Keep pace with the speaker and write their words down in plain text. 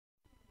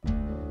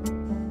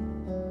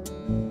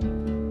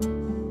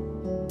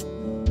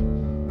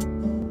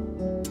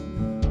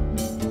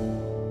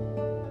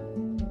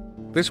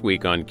This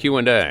week on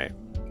Q&A,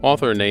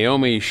 author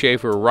Naomi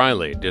Schaefer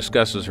Riley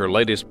discusses her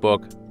latest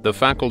book, The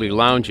Faculty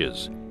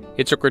Lounges.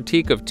 It's a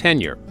critique of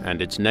tenure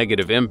and its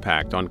negative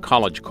impact on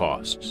college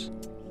costs.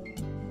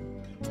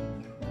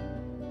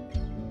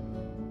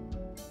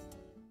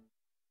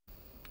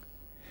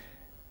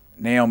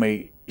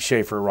 Naomi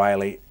Schaefer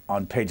Riley,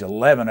 on page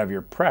 11 of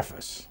your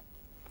preface,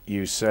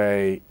 you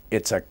say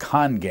it's a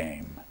con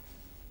game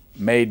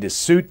made to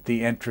suit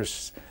the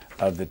interests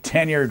of the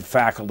tenured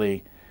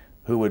faculty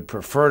who would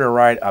prefer to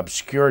write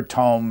obscure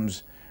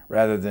tomes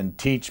rather than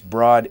teach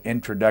broad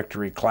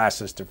introductory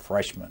classes to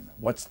freshmen.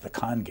 What's the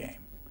con game?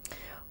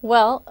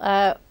 Well,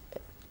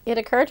 it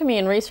occurred to me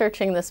in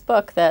researching this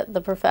book that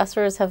the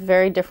professors have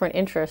very different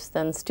interests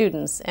than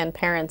students and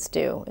parents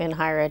do in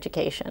higher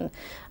education.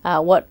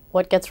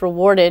 What gets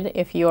rewarded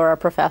if you're a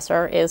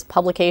professor is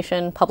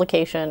publication,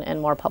 publication, and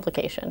more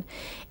publication.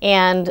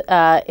 And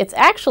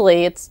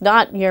it's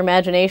not your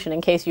imagination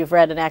in case you've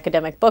read an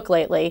academic book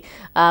lately.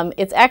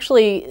 It's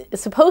actually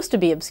supposed to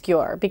be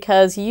obscure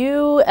because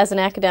you, as an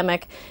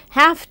academic,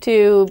 have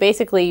to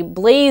basically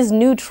blaze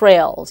new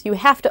trails. You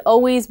have to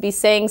always be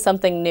saying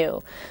something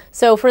new.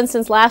 So, for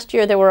instance, last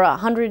year there were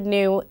 100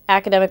 new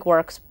academic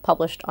works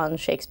published on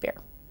Shakespeare.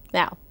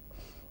 Now,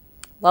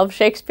 love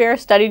Shakespeare,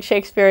 studied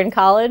Shakespeare in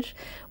college,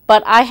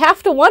 but I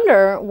have to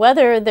wonder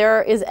whether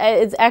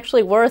it's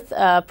actually worth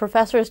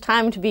professors'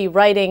 time to be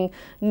writing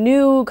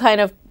new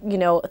kind of,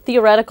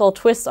 theoretical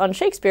twists on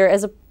Shakespeare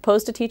as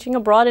opposed to teaching a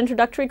broad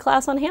introductory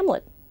class on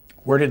Hamlet.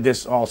 Where did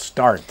this all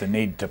start, the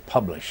need to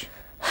publish?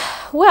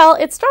 Well,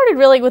 it started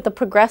really with the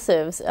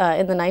progressives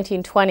in the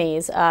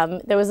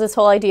 1920s. There was this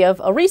whole idea of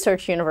a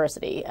research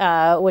university,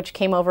 which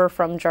came over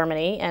from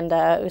Germany and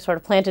sort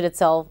of planted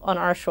itself on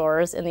our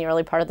shores in the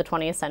early part of the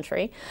 20th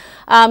century.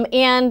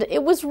 And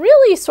it was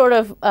really sort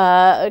of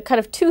kind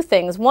of two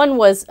things. One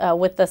was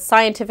with the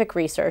scientific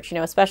research,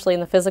 especially in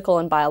the physical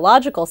and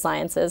biological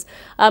sciences,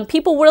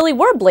 people really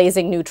were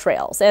blazing new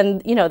trails.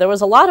 And, there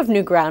was a lot of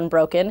new ground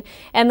broken.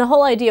 And the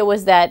whole idea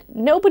was that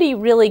nobody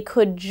really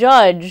could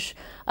judge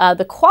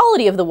the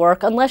quality of the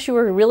work unless you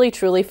were really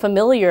truly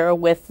familiar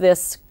with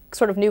this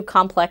sort of new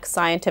complex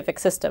scientific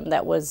system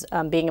that was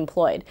being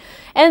employed.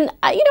 And,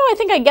 I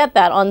think I get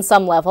that on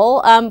some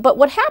level, but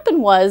what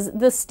happened was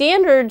the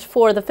standards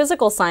for the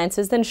physical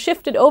sciences then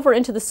shifted over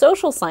into the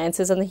social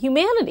sciences and the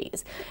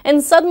humanities.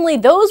 And suddenly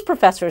those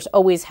professors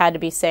always had to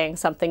be saying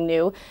something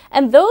new,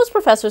 and those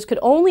professors could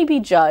only be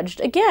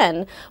judged,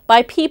 again,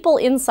 by people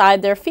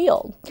inside their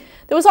field.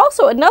 There was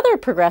also another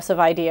progressive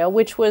idea,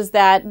 which was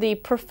that the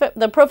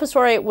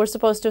professoriate were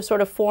supposed to sort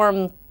of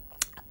form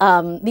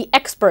the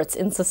experts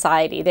in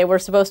society. They were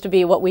supposed to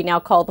be what we now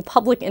call the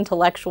public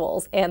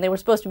intellectuals, and they were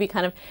supposed to be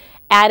kind of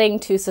adding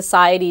to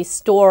society's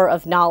store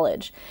of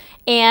knowledge.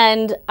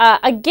 And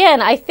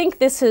again, I think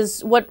this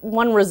is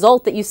one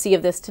result that you see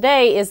of this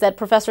today is that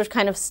professors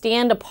kind of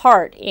stand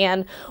apart,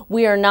 and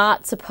we are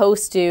not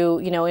supposed to,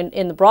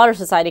 in the broader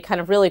society,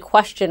 kind of really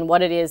question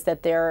what it is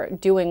that they're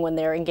doing when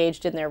they're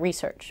engaged in their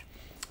research.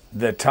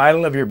 The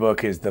title of your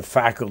book is The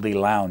Faculty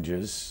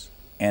Lounges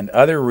and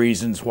Other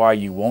Reasons Why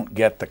You Won't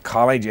Get the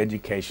College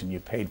Education You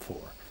Paid For.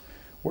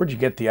 Where'd you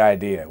get the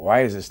idea?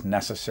 Why is this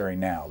necessary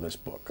now, this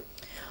book?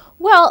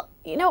 Well,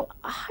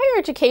 higher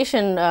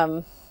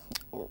education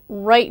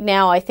right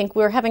now, I think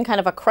we're having kind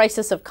of a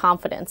crisis of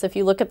confidence. If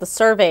you look at the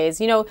surveys,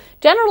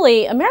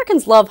 generally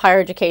Americans love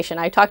higher education.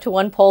 I talked to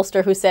one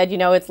pollster who said,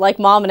 it's like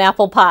mom and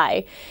apple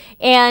pie.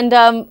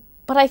 And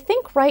but I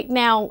think right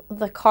now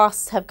the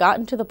costs have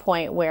gotten to the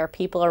point where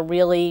people are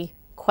really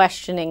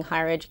questioning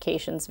higher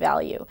education's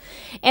value.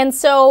 And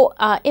so,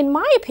 in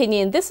my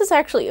opinion, this is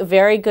actually a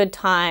very good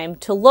time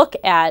to look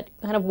at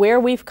kind of where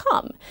we've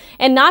come.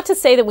 And not to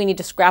say that we need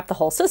to scrap the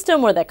whole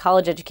system or that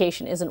college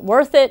education isn't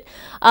worth it,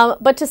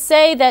 but to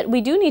say that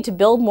we do need to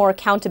build more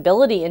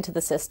accountability into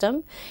the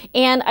system.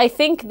 And I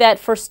think that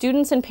for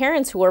students and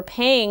parents who are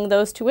paying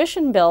those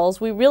tuition bills,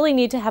 we really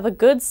need to have a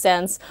good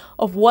sense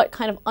of what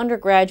kind of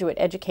undergraduate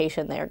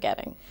education they are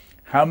getting.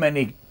 How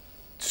many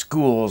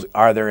schools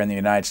are there in the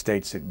United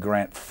States that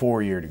grant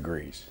four-year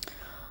degrees?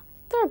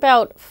 There are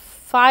about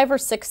 5,000 or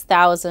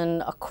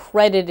 6,000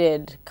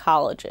 accredited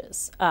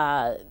colleges.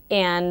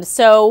 And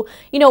so,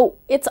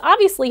 it's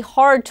obviously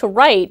hard to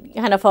write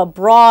kind of a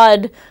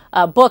broad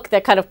book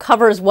that kind of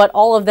covers what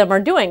all of them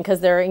are doing because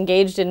they're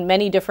engaged in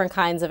many different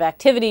kinds of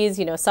activities.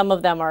 Some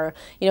of them are,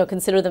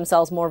 consider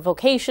themselves more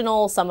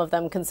vocational. Some of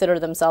them consider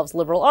themselves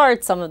liberal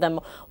arts. Some of them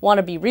want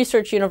to be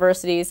research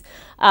universities.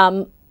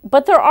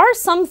 But there are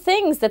some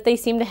things that they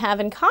seem to have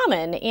in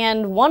common,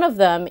 and one of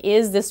them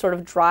is this sort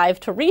of drive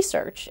to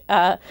research.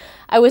 I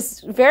was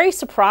very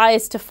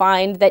surprised to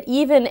find that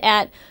even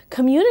at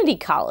community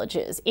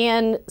colleges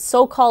and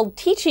so-called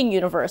teaching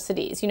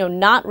universities,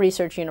 not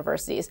research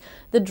universities,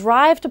 the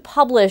drive to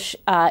publish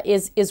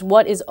is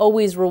what is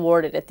always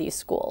rewarded at these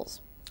schools.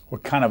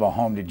 What kind of a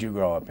home did you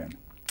grow up in?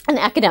 An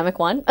academic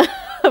one,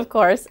 of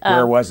course.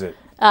 Where was it?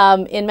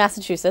 in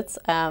Massachusetts.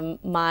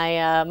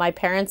 My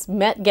parents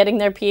met getting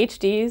their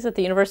PhDs at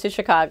the University of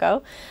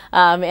Chicago,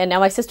 and now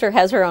my sister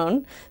has her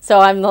own. So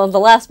I'm the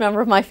last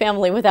member of my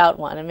family without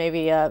one, and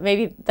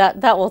maybe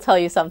that will tell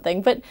you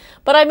something. But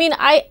I mean,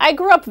 I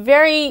grew up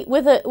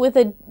with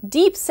a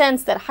deep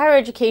sense that higher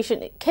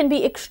education can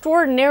be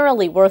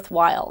extraordinarily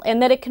worthwhile,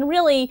 and that it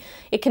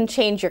can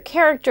change your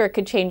character, it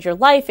could change your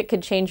life, it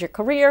could change your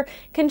career,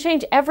 it can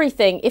change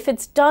everything if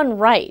it's done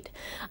right.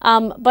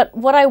 But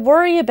what I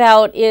worry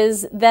about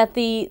is that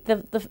the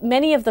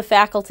many of the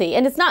faculty,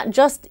 and it's not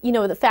just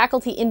the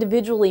faculty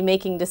individually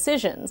making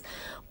decisions,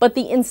 but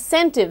the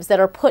incentives that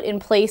are put in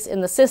place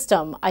in the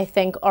system, I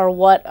think, are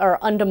what are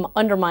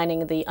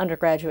undermining the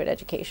undergraduate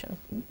education.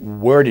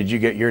 Where did you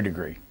get your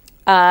degree?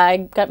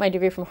 I got my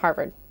degree from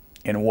Harvard.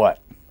 In what?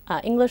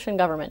 English and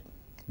government.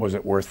 Was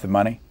it worth the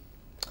money?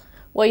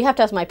 Well, you have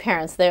to ask my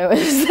parents.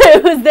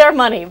 It was their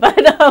money, but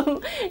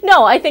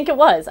no, I think it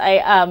was.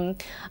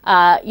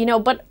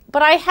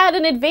 But I had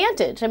an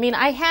advantage. I mean,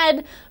 I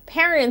had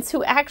parents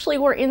who actually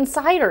were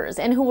insiders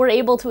and who were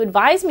able to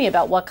advise me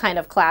about what kind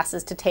of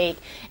classes to take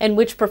and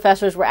which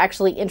professors were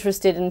actually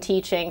interested in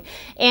teaching.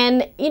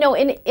 And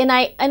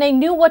I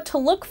knew what to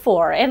look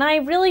for. And I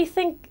really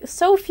think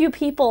so few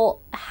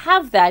people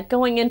have that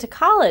going into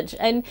college.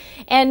 And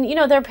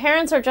their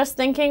parents are just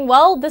thinking,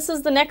 well, this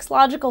is the next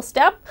logical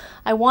step.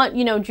 I want,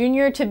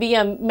 junior to be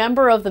a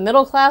member of the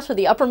middle class or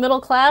the upper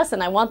middle class,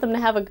 and I want them to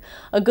have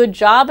a good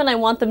job, and I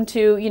want them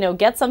to,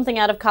 get something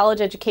out of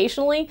college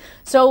educationally.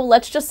 So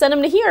let's just send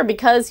them to here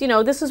because,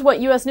 this is what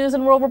U.S. News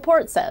and World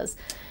Report says.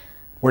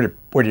 Where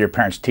do your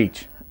parents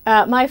teach?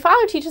 My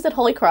father teaches at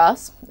Holy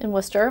Cross in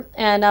Worcester,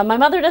 and my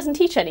mother doesn't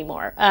teach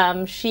anymore.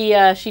 She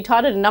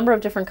taught at a number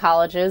of different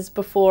colleges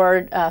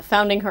before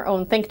founding her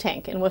own think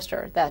tank in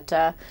Worcester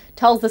that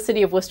tells the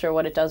city of Worcester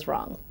what it does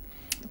wrong.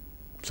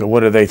 So what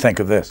do they think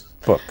of this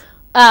book?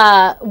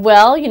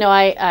 Well,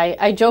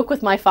 I joke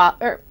with my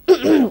father.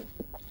 The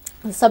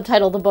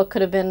subtitle of the book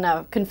could have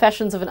been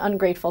Confessions of an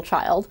Ungrateful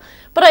Child.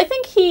 But I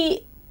think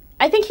he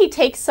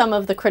takes some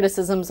of the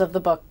criticisms of the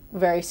book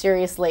very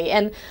seriously.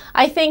 And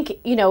I think,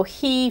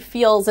 he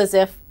feels as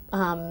if,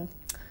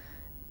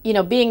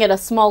 being at a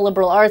small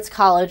liberal arts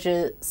college,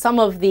 some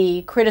of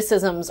the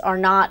criticisms are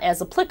not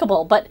as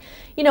applicable. But,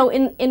 in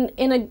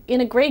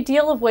a great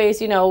deal of ways,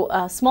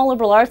 small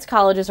liberal arts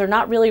colleges are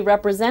not really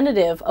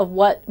representative of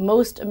what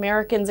most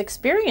Americans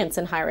experience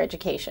in higher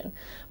education.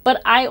 But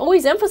I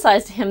always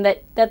emphasize to him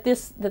that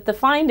the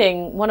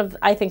finding, one of,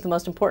 I think, the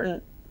most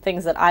important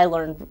things that I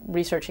learned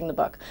researching the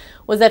book,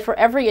 was that for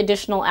every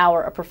additional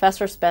hour a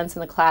professor spends in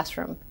the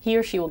classroom, he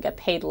or she will get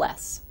paid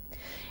less.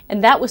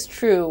 And that was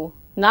true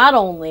not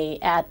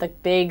only at the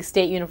big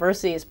state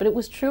universities, but it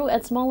was true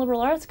at small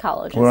liberal arts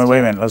colleges. Well, wait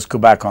a minute. Let's go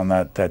back on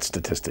that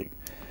statistic.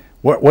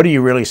 What are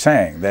you really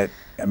saying? That,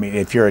 I mean,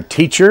 if you're a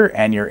teacher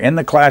and you're in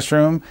the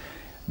classroom,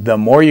 the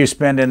more you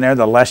spend in there,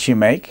 the less you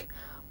make?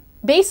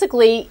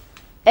 Basically,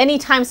 any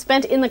time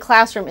spent in the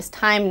classroom is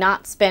time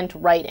not spent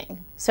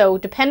writing. So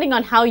depending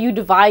on how you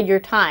divide your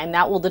time,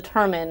 that will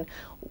determine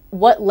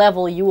what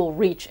level you will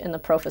reach in the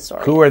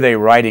professoriate. Who are they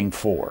writing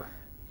for?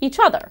 Each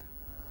other.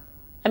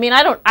 I mean,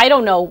 I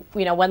don't know,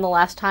 when the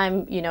last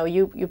time,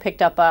 you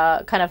picked up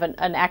a kind of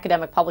an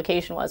academic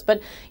publication was.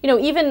 But,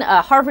 even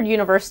Harvard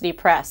University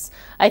Press,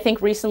 I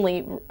think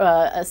recently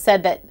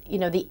said that,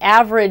 the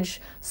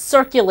average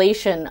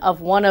circulation of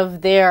one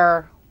of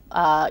their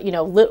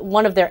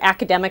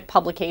academic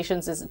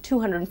publications is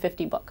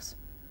 250 books.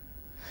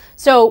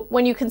 So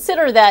when you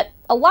consider that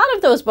a lot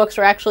of those books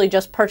are actually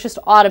just purchased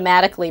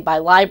automatically by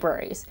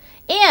libraries,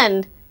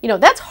 and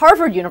that's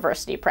Harvard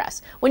University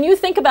Press. When you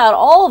think about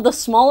all of the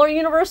smaller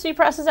university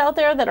presses out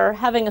there that are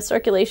having a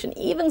circulation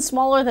even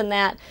smaller than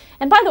that,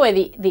 and by the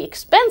way, the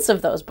expense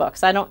of those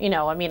books,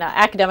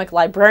 academic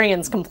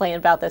librarians complain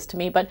about this to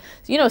me, but,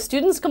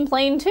 students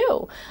complain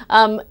too.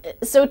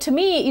 So to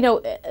me,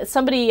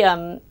 somebody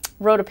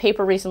wrote a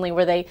paper recently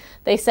where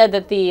they said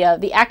that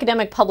the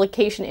academic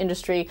publication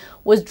industry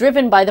was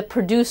driven by the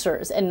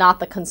producers and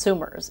not the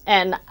consumers.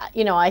 And,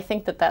 I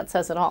think that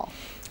says it all.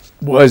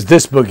 Was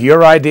this book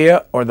your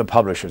idea or the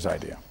publisher's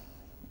idea?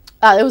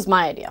 It was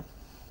my idea.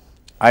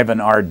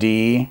 Ivan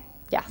R.D.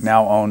 Yes.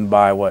 Now owned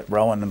by what,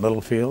 Rowland and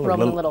Littlefield?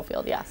 Rowland and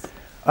Littlefield, yes.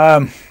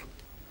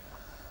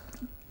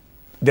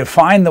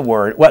 Define the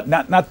word, well,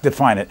 not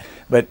define it,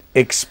 but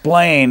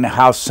explain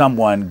how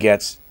someone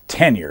gets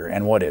tenure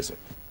and what is it?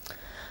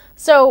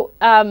 So,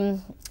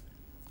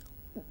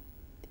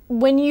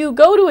 when you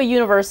go to a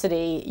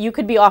university, you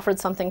could be offered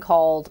something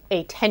called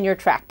a tenure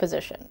track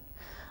position.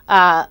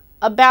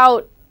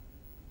 About,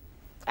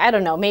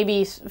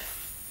 maybe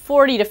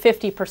 40 to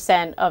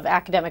 50% of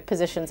academic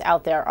positions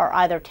out there are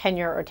either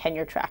tenure or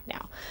tenure track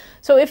now.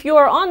 So if you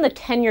are on the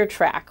tenure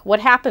track,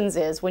 what happens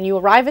is when you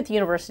arrive at the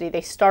university,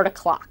 they start a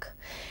clock.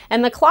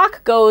 And the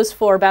clock goes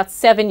for about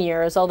 7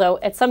 years, although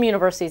at some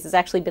universities it's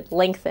actually been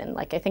lengthened.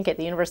 Like I think at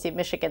the University of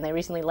Michigan, they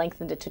recently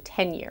lengthened it to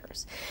 10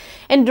 years.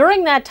 And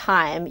during that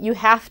time, you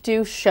have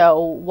to show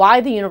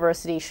why the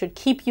university should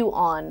keep you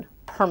on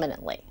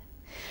permanently.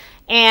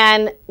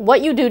 And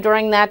what you do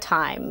during that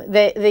time,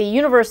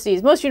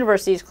 most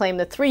universities claim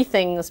that three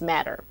things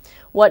matter.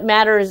 What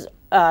matters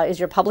is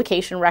your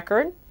publication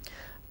record,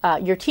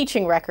 your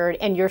teaching record,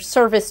 and your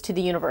service to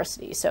the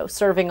university, so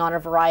serving on a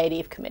variety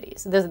of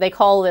committees. They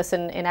call this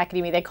in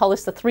academia, they call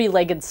this the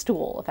three-legged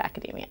stool of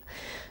academia.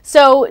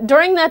 So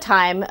during that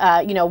time,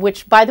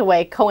 which, by the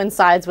way,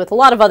 coincides with a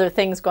lot of other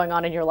things going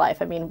on in your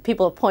life. I mean,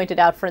 people have pointed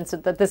out, for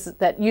instance,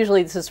 that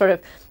usually this is sort of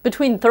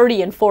between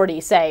 30 and 40,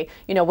 say,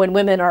 when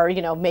women are,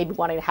 maybe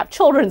wanting to have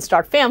children,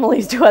 start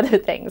families, do other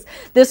things.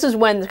 This is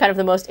when kind of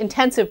the most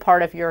intensive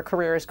part of your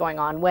career is going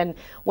on, when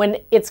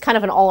it's kind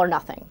of an all or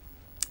nothing.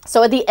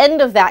 So at the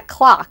end of that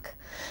clock,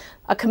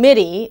 a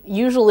committee,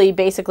 usually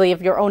basically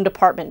of your own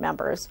department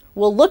members,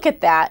 will look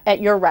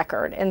at your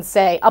record and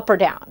say up or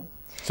down.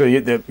 So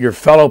your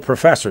fellow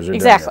professors are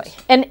exactly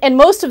doing this. And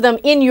most of them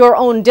in your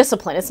own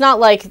discipline. It's not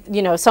like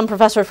some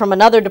professor from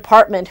another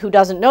department who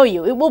doesn't know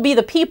you. It will be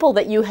the people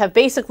that you have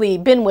basically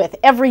been with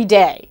every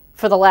day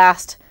for the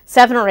last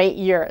 7 or 8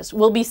 years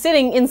will be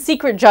sitting in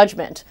secret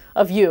judgment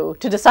of you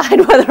to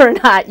decide whether or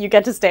not you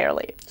get to stay or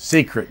leave.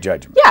 Secret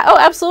judgment. Yeah, oh,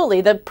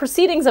 absolutely. The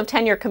proceedings of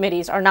tenure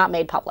committees are not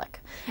made public.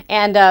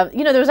 And,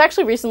 there was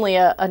actually recently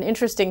an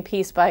interesting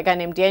piece by a guy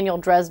named Daniel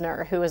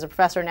Dresner, who is a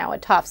professor now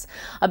at Tufts,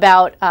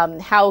 about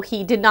how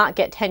he did not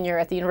get tenure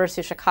at the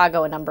University of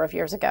Chicago a number of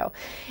years ago.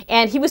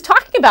 And he was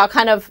talking about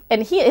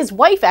and his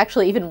wife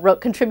actually even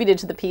contributed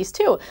to the piece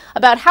too,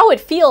 about how it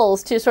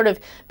feels to sort of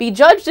be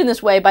judged in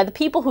this way by the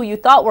people who you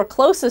thought were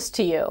closest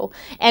to you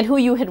and who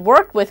you had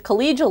worked with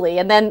collegially,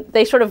 and then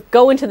they sort of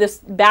go into this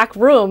back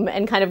room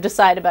and kind of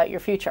decide about your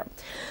future.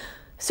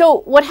 So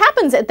what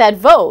happens at that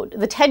vote,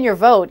 the tenure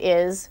vote,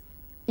 is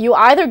you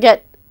either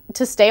get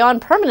to stay on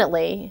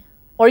permanently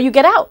or you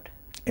get out.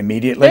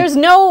 Immediately? There's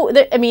no,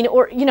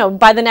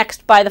 by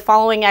the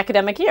following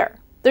academic year.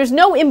 There's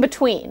no in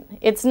between.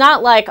 It's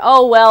not like,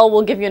 oh, well,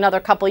 we'll give you another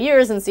couple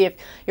years and see if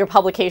your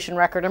publication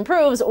record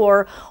improves,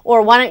 or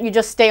why don't you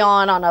just stay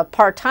on a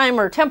part-time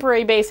or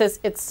temporary basis.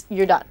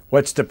 You're done.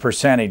 What's the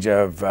percentage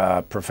of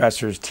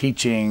professors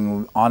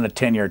teaching on a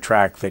tenure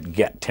track that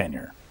get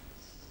tenure?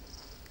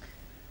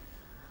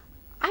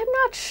 I'm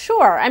not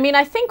sure. I mean,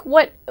 I think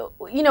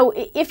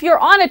if you're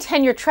on a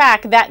tenure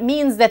track, that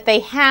means that they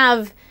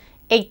have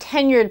a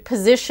tenured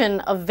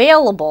position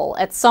available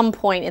at some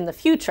point in the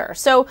future.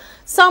 So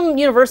some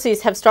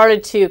universities have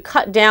started to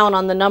cut down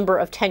on the number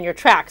of tenure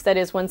tracks. That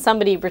is, when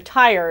somebody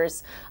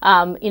retires,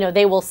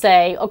 they will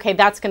say, okay,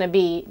 that's going to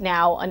be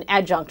now an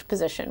adjunct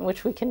position,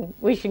 which we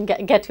can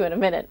get to in a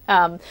minute.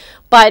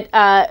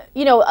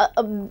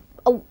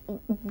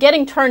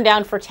 Getting turned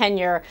down for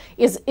tenure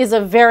is a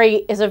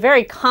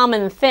very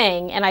common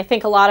thing, and I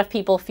think a lot of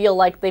people feel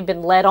like they've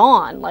been led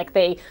on, like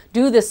they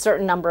do this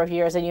certain number of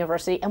years at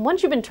university, and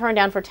once you've been turned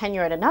down for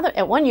tenure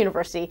at one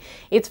university,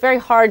 it's very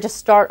hard to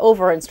start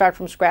over and start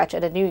from scratch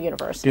at a new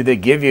university. Do they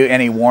give you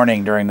any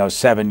warning during those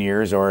 7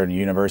 years, or in the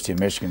University of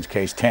Michigan's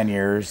case 10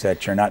 years,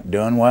 that you're not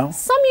doing well?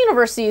 Some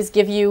universities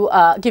give you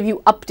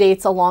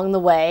updates along the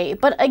way,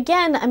 but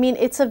again, I mean,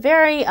 it's a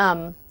very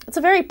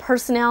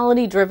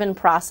personality-driven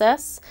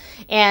process,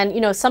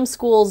 and some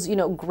schools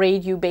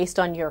grade you based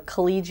on your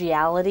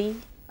collegiality,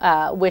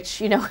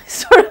 which is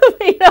sort of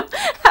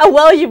how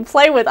well you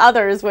play with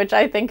others, which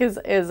I think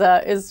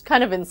is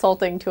kind of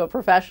insulting to a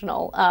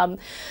professional.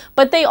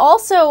 But they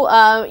also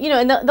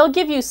and they'll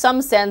give you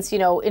some sense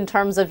in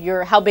terms of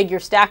how big your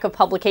stack of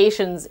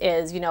publications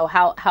is,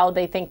 how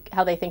they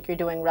think you're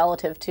doing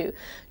relative to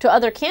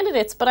other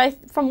candidates.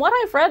 But from what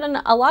I've read,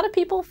 and a lot of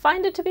people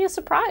find it to be a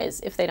surprise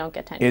if they don't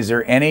get tenure. Is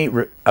there any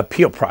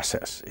appeal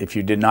process if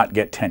you did not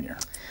get tenure?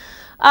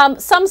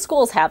 Some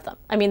schools have them.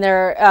 I mean,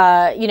 they're,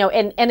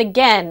 and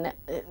again,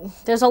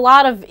 there's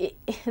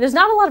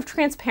not a lot of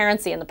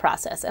transparency in the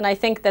process, and I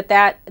think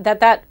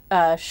that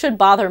should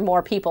bother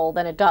more people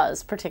than it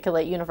does,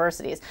 particularly at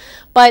universities.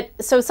 But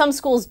so some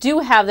schools do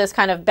have this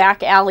kind of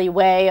back alley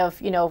way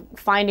of,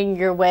 finding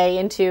your way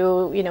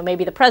into,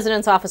 maybe the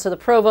president's office or the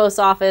provost's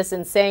office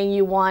and saying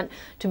you want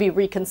to be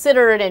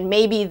reconsidered, and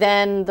maybe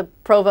then the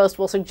provost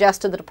will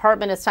suggest to the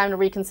department it's time to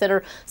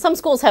reconsider. Some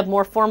schools have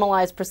more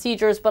formalized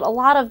procedures, but a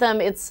lot of them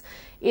it's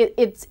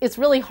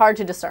really hard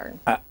to discern.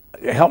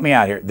 Help me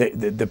out here.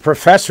 The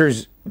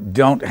professors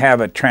don't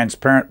have a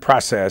transparent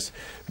process,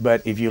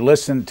 but if you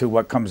listen to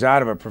what comes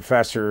out of a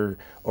professor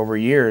over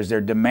years, they're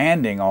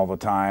demanding all the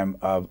time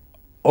of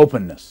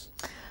openness.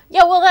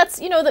 Yeah, well, that's,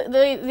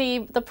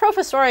 the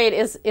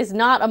professoriate is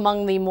not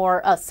among the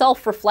more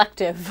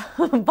self-reflective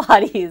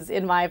bodies,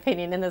 in my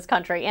opinion, in this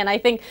country. And I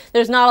think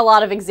there's not a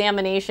lot of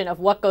examination of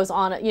what goes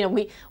on.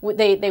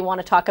 They want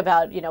to talk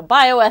about,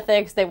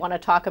 bioethics, they want to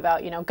talk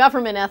about,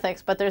 government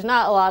ethics, but there's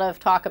not a lot of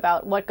talk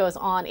about what goes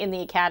on in the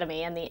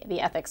academy and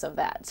the ethics of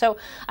that. So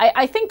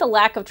I think the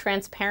lack of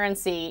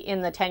transparency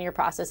in the tenure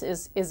process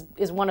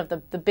is one of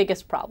the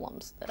biggest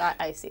problems that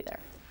I see there.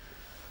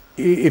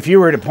 If you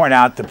were to point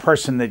out the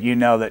person that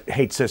that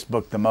hates this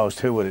book the most,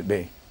 who would it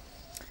be?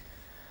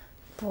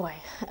 Boy,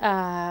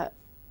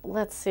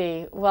 let's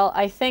see. Well,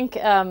 I think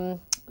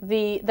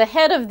the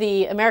head of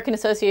the American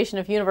Association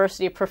of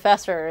University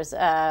Professors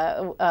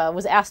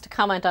was asked to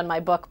comment on my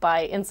book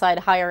by Inside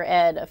Higher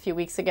Ed a few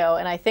weeks ago,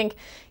 and I think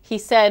he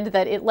said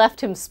that it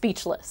left him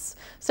speechless.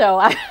 So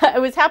I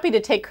was happy to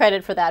take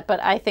credit for that,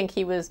 but I think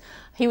he was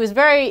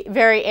very,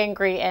 very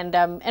angry,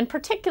 and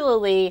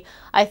particularly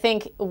I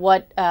think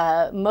what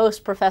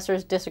most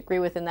professors disagree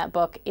with in that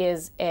book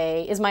is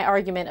my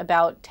argument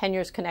about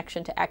tenure's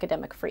connection to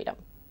academic freedom.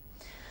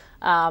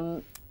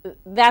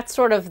 That's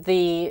sort of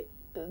the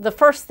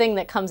first thing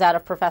that comes out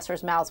of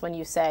professors' mouths when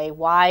you say,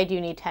 why do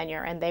you need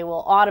tenure? And they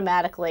will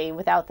automatically,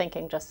 without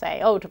thinking, just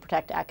say, oh, to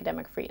protect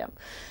academic freedom.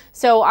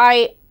 So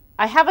I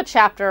have a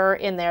chapter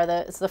in there,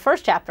 it's the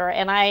first chapter,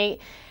 and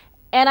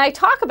I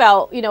talk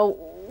about,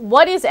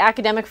 what is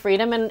academic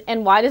freedom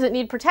and why does it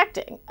need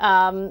protecting?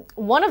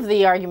 One of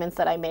the arguments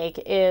that I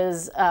make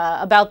is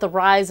about the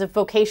rise of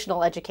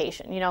vocational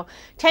education.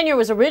 Tenure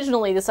was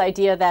originally this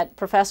idea that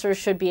professors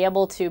should be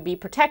able to be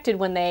protected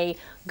when they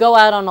go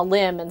out on a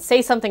limb and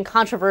say something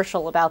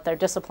controversial about their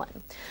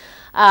discipline.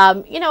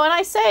 And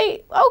I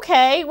say,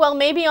 okay, well,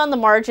 maybe on the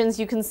margins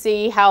you can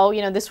see how,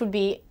 this would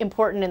be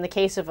important in the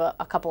case of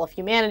a couple of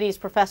humanities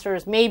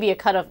professors, maybe a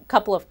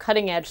couple of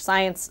cutting-edge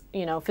science,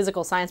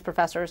 physical science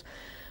professors.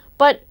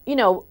 But,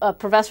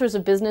 professors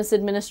of business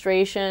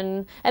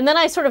administration, and then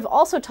I sort of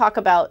also talk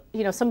about,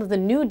 some of the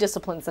new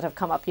disciplines that have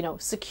come up,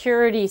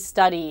 security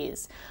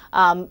studies.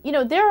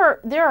 There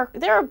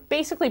are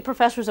basically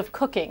professors of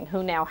cooking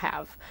who now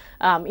have,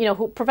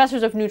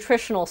 professors of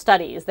nutritional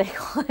studies, they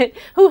call it,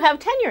 who have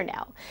tenure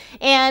now.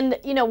 And,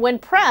 when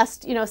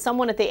pressed,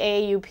 someone at the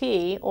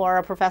AAUP or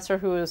a professor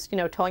who is,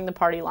 towing the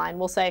party line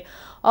will say,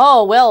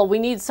 oh, well, we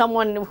need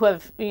someone who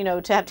have,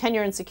 to have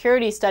tenure in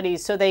security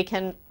studies so they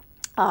can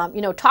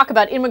talk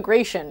about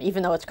immigration,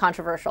 even though it's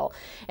controversial.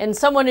 And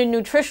someone in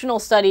nutritional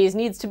studies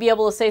needs to be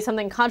able to say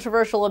something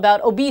controversial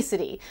about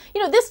obesity.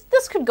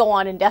 This could go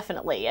on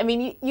indefinitely. I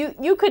mean,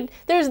 you could,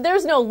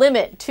 there's no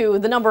limit to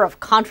the number of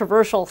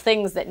controversial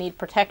things that need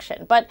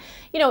protection. But,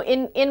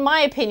 in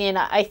my opinion,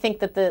 I think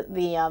that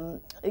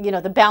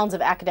the bounds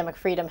of academic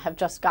freedom have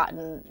just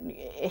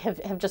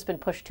been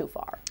pushed too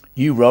far.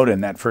 You wrote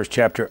in that first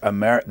chapter,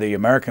 the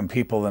American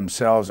people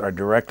themselves are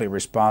directly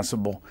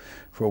responsible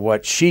for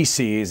what she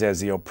sees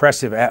as the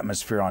oppressive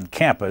atmosphere on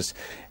campus,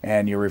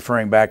 and you're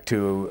referring back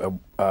to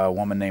a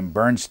woman named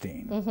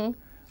Bernstein.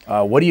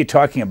 Mm-hmm. What are you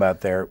talking about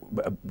there?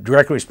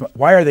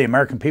 Why are the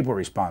American people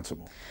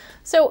responsible?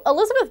 So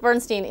Elizabeth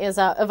Bernstein is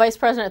a vice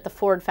president at the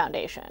Ford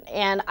Foundation,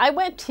 and I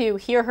went to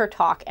hear her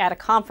talk at a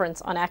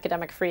conference on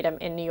academic freedom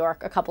in New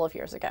York a couple of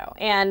years ago.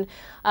 And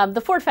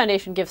the Ford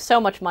Foundation gives so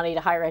much money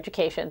to higher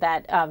education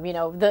that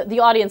the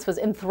audience was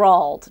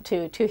enthralled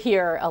to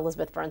hear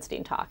Elizabeth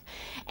Bernstein talk.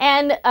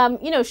 And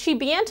she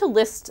began to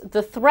list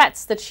the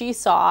threats that she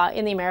saw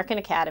in the American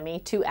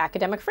Academy to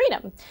academic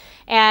freedom.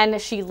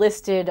 And she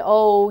listed,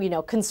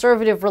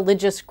 conservative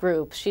religious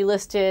groups. She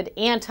listed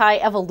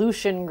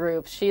anti-evolution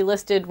groups. She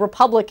listed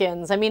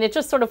Republicans. I mean, it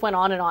just sort of went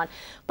on and on.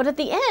 But at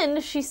the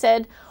end, she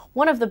said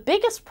one of the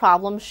biggest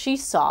problems she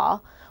saw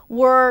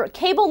were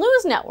cable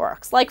news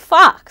networks like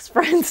Fox,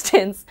 for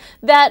instance,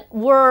 that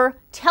were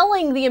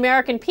telling the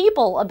American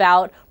people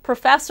about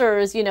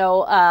professors, like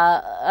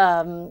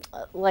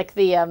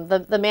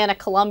the man at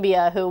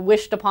Columbia who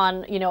wished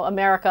upon,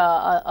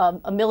 America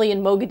a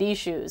million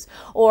Mogadishus,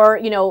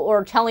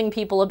 or telling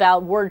people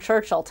about Ward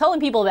Churchill, telling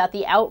people about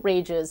the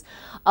outrages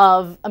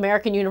of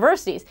American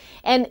universities.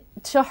 And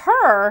to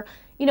her,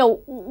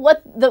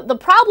 what the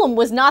problem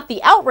was not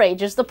the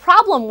outrages. The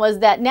problem was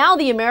that now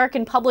the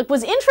American public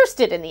was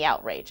interested in the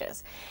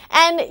outrages.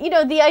 And,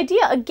 the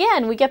idea,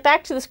 again, we get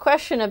back to this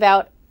question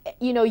about,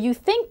 you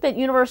think that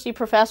university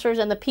professors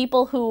and the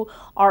people who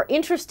are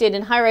interested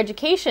in higher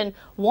education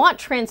want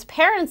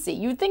transparency.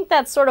 You think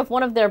that's sort of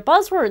one of their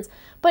buzzwords.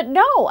 But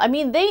no, I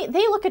mean, they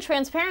look at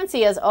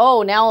transparency as,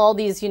 oh, now all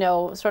these, the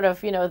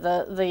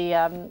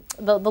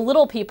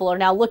little people are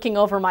now looking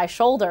over my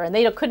shoulder, and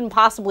they couldn't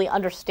possibly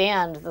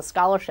understand the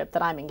scholarship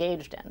that I'm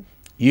engaged in.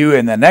 You,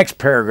 in the next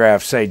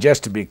paragraph, say,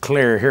 just to be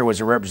clear, here was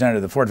a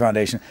representative of the Ford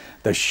Foundation,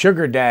 the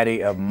sugar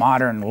daddy of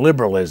modern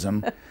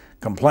liberalism,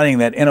 complaining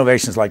that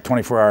innovations like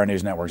 24-hour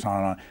news networks, on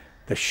and on.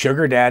 The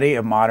sugar daddy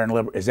of modern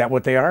liberal, is that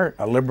what they are?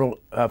 A liberal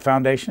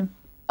foundation?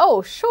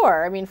 Oh,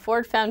 sure. I mean,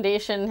 Ford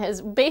Foundation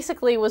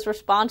was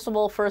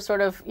responsible for sort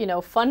of,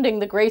 funding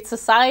the Great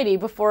Society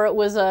before it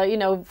was,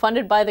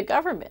 funded by the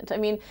government. I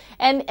mean,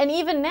 and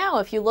even now,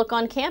 if you look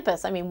on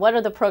campus, I mean, what are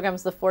the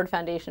programs the Ford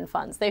Foundation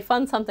funds? They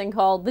fund something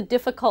called the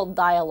Difficult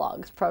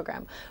Dialogues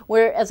program,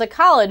 where as a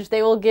college,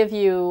 they will give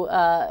you,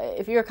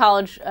 if you're a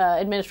college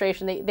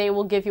administration, they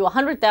will give you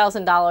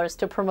 $100,000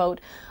 to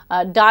promote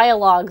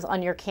dialogues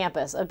on your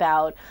campus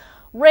about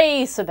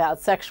race,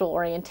 about sexual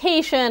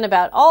orientation,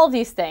 about all of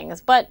these things.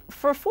 But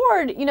for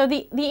Ford, you know,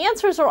 the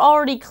answers are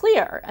already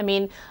clear. I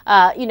mean,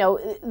 you know,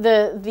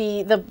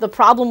 the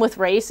problem with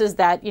race is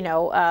that, you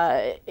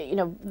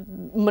know,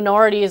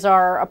 minorities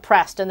are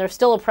oppressed, and they're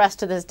still oppressed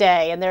to this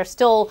day, and they're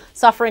still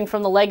suffering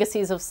from the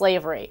legacies of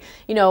slavery.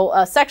 You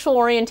know, sexual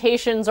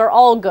orientations are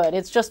all good.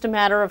 It's just a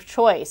matter of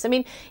choice. I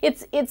mean,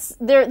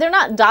 they're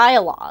not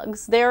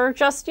dialogues. They're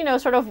just, you know,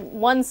 sort of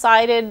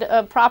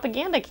one-sided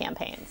propaganda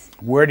campaigns.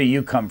 Where do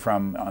you come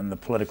from on the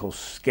political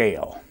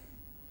scale?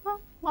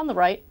 Well, on the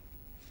right.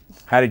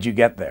 How did you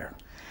get there?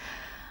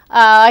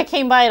 I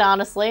came by it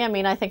honestly. I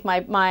mean, I think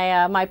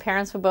my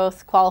parents would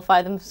both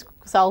qualify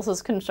themselves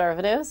as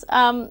conservatives.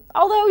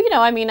 Although, you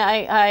know, I mean,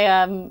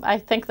 I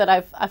think that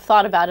I've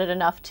thought about it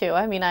enough too.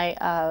 I mean,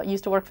 I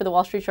used to work for the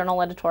Wall Street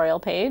Journal editorial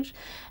page,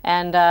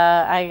 and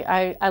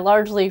I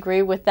largely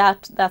agree with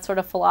that sort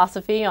of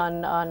philosophy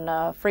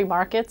on free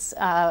markets,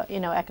 you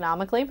know,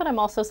 economically. But I'm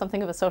also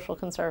something of a social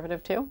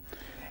conservative too.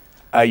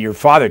 Your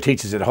father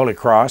teaches at Holy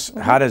Cross.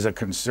 How does a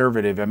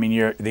conservative, I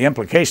mean, the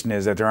implication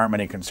is that there aren't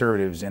many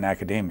conservatives in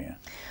academia.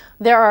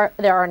 There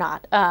are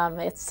not.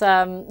 It's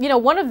you know,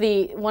 one of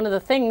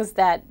the things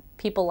that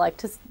people like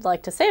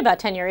to say about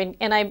tenure,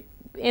 and I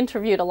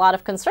interviewed a lot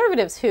of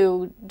conservatives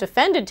who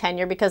defended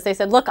tenure because they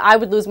said, look, I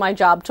would lose my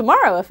job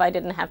tomorrow if I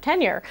didn't have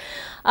tenure.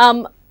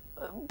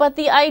 But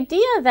the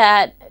idea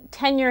that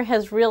tenure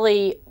has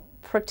really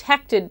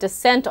protected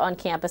dissent on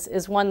campus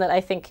is one that I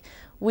think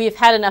we've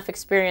had enough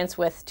experience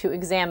with to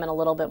examine a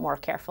little bit more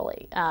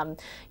carefully.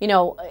 You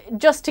know,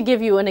 just to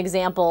give you an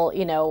example,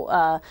 you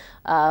know,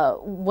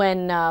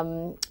 when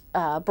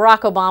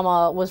Barack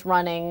Obama was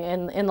running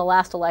in the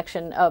last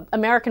election,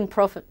 American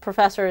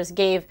professors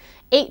gave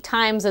 8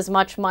 times as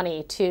much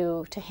money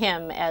to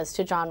him as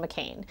to John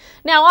McCain.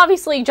 Now,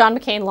 obviously, John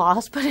McCain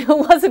lost, but it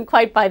wasn't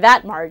quite by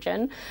that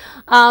margin.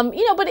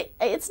 You know, but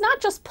it's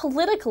not just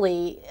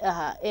politically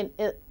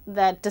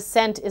that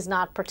dissent is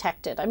not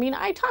protected. I mean,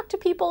 I talked to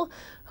people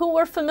who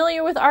were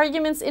familiar with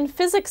arguments in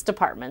physics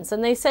departments,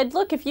 and they said,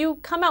 look, if you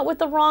come out with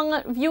the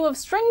wrong view of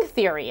string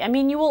theory, I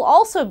mean, you will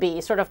also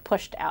be sort of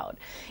pushed out.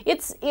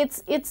 It's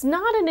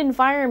not an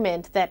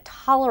environment that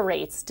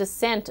tolerates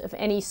dissent of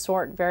any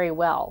sort very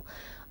well.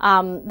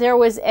 There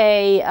was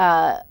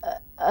a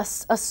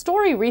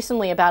story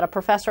recently about a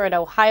professor at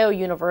Ohio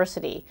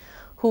University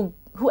who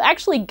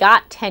actually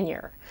got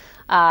tenure.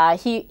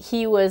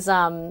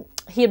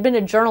 He had been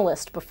a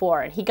journalist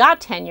before, and he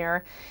got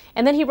tenure,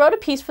 and then he wrote a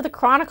piece for the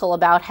Chronicle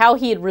about how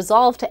he had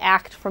resolved to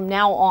act from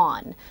now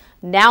on,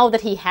 now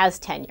that he has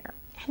tenure.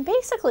 And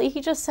basically,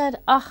 he just said,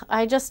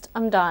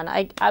 I'm done.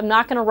 I'm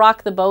not going to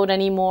rock the boat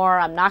anymore.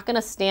 I'm not going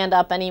to stand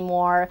up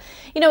anymore.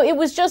 You know, it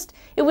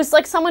was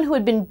like someone who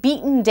had been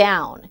beaten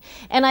down.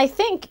 And I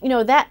think, you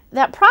know,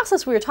 that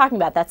process we were talking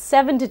about, that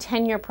 7 to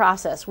 10 year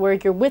process where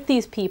you're with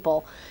these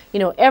people, you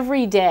know,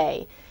 every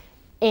day,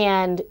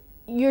 and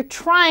you're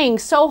trying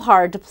so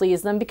hard to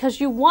please them because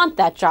you want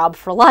that job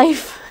for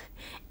life.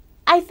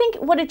 I think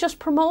what it just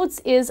promotes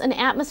is an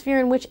atmosphere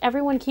in which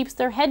everyone keeps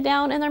their head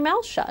down and their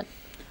mouth shut.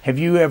 Have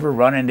you ever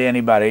run into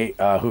anybody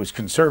who's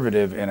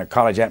conservative in a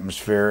college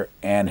atmosphere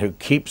and who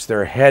keeps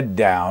their head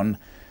down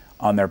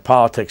on their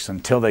politics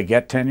until they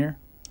get tenure?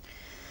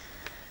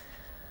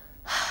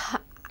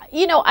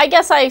 You know, I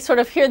guess I sort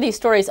of hear these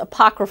stories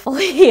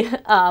apocryphally.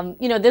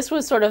 You know, this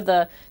was sort of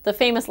the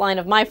famous line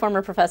of my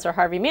former professor,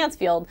 Harvey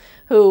Mansfield,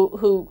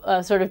 who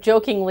sort of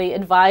jokingly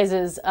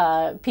advises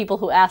people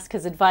who ask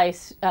his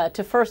advice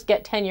to first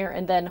get tenure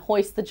and then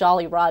hoist the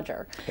Jolly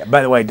Roger. Yeah,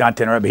 by the way, not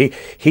to interrupt,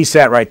 he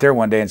sat right there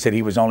one day and said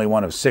he was only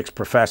one of 6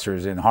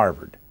 professors in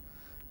Harvard.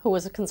 Who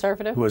was a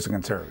conservative? Who was a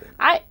conservative.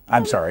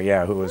 I'm sorry,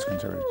 yeah, who was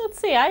conservative. Let's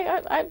see,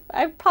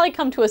 I've probably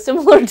come to a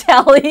similar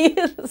tally.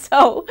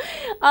 So,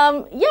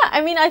 yeah,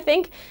 I mean, I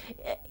think,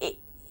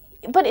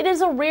 but it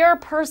is a rare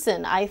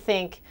person, I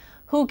think,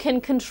 who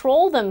can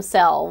control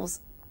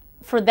themselves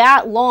for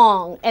that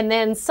long and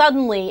then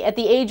suddenly, at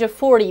the age of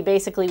 40,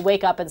 basically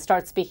wake up and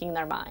start speaking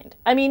their mind.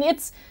 I mean,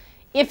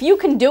 if you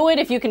can do it,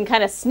 if you can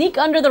kind of sneak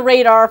under the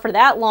radar for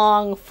that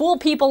long, fool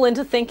people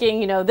into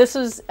thinking, you know, this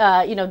is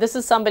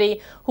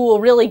somebody who will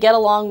really get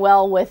along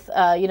well with,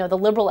 you know, the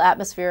liberal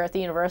atmosphere at the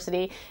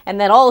university, and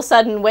then all of a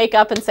sudden wake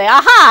up and say,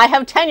 aha, I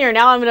have tenure,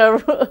 now I'm going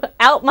to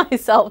out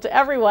myself to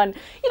everyone.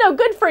 You know,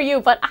 good for you,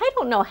 but I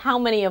don't know how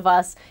many of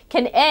us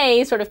can,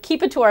 A, sort of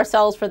keep it to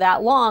ourselves for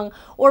that long,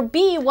 or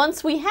B,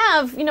 once we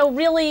have, you know,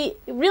 really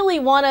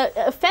want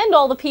to offend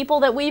all the people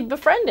that we've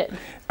befriended.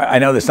 I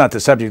know that's not the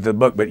subject of the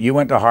book, but you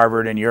went to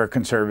Harvard and you're a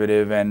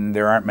conservative, and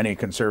there aren't many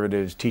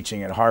conservatives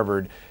teaching at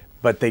Harvard,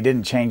 but they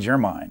didn't change your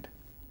mind.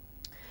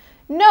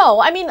 No,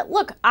 I mean,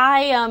 look,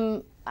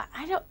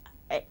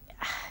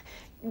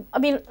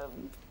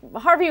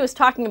 Harvey was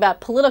talking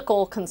about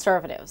political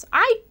conservatives.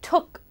 I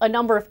took a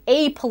number of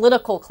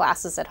apolitical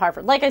classes at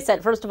Harvard. Like I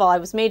said, first of all, I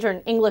was majoring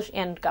in English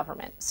and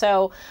government.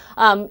 So,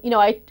 you know,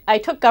 I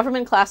took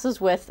government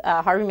classes with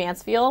Harvey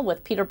Mansfield,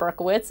 with Peter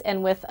Berkowitz,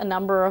 and with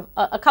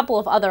a couple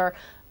of other,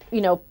 you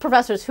know,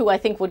 professors who I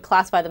think would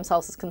classify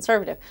themselves as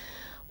conservative.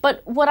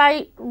 But what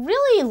I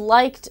really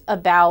liked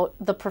about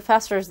the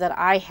professors that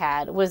I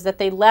had was that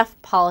they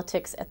left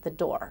politics at the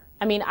door.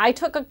 I mean, I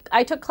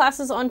took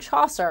classes on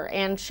Chaucer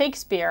and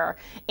Shakespeare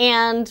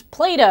and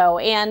Plato,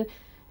 and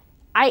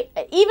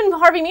even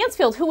Harvey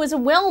Mansfield, who was a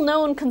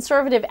well-known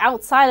conservative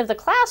outside of the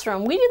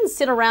classroom. We didn't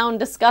sit around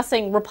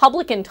discussing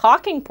Republican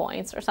talking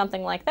points or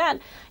something like that.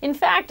 In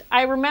fact,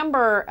 I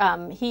remember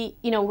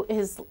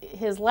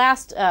his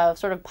last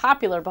sort of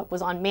popular book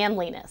was on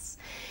manliness.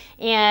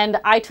 And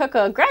I took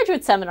a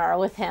graduate seminar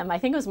with him, I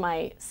think it was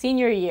my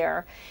senior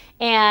year,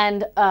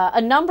 and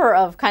a number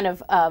of kind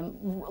of,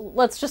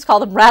 let's just call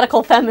them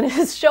radical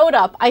feminists showed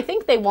up. I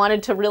think they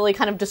wanted to really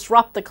kind of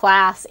disrupt the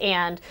class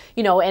and,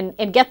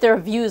 and get their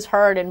views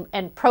heard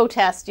and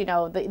protest,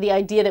 the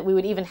idea that we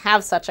would even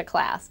have such a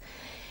class.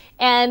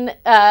 And,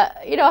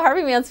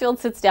 Harvey Mansfield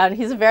sits down,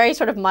 he's a very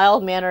sort of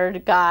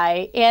mild-mannered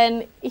guy,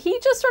 and he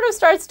just sort of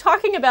starts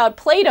talking about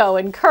Plato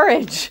and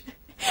courage.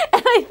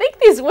 And I think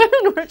these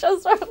women were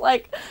just sort of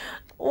like,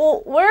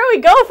 well, where do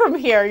we go from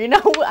here?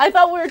 I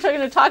thought we were going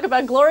to talk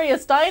about Gloria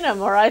Steinem,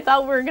 or I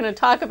thought we were going to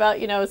talk about,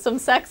 some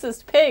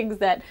sexist pigs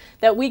that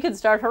we could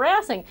start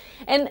harassing.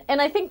 And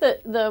I think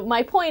that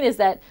my point is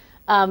that,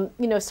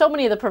 so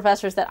many of the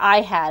professors that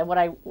I had,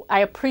 I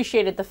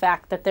appreciated the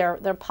fact that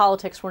their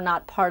politics were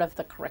not part of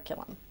the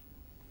curriculum.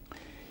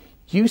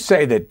 You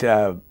say that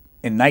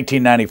in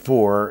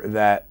 1994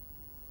 that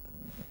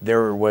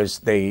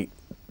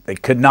they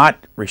could not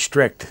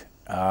restrict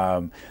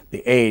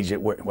the age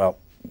at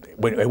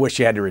which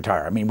you had to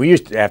retire. I mean, we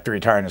used to have to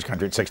retire in this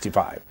country at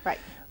 65. Right.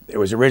 It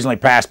was originally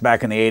passed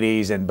back in the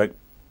 80s, but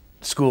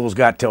schools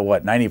got till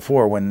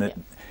 94 when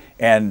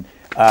and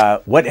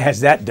what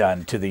has that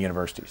done to the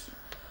universities?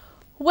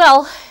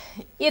 Well,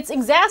 it's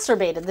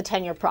exacerbated the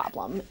tenure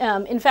problem.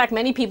 In fact,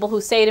 many people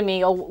who say to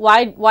me, "Oh,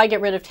 why get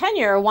rid of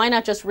tenure? Why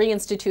not just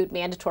reinstitute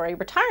mandatory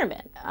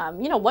retirement?"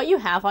 What you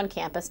have on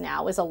campus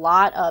now is a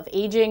lot of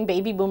aging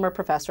baby boomer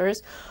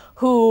professors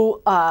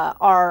who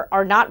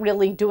are not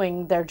really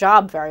doing their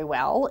job very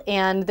well,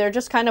 and they're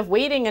just kind of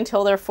waiting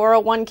until their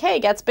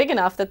 401k gets big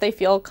enough that they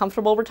feel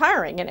comfortable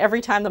retiring. And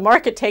every time the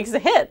market takes a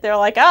hit, they're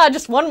like,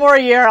 just one more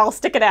year, I'll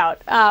stick it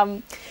out.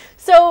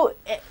 So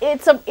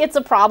it's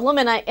a problem,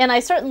 and I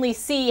certainly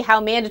see how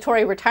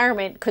mandatory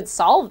retirement could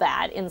solve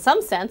that in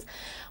some sense,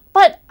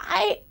 but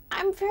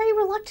I'm very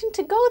reluctant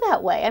to go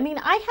that way. I mean,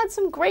 I had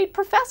some great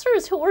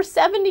professors who were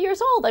 70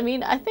 years old. I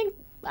mean, I think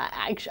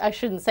I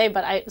shouldn't say,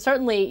 but I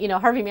certainly,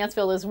 Harvey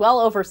Mansfield is well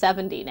over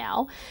 70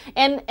 now.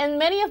 And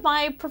many of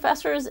my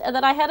professors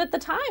that I had at the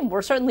time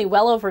were certainly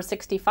well over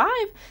 65.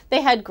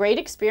 They had great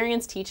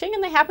experience teaching,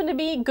 and they happened to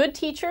be good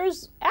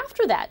teachers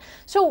after that.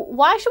 So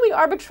why should we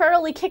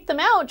arbitrarily kick them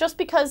out just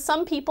because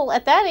some people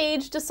at that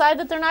age decide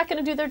that they're not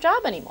going to do their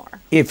job anymore?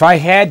 If I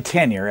had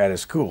tenure at a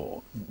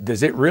school,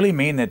 does it really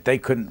mean that they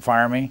couldn't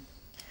fire me?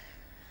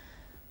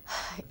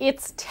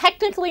 It's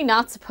technically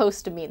not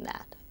supposed to mean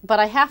that. But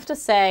I have to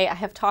say, I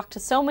have talked to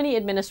so many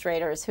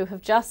administrators who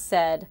have just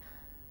said,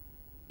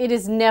 it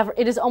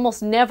is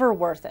almost never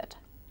worth it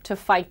to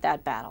fight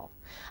that battle.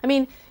 I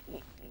mean,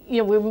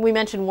 we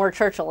mentioned Ward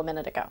Churchill a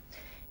minute ago.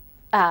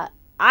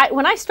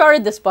 When I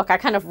started this book, I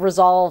kind of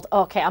resolved,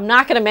 okay, I'm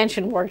not going to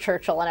mention Ward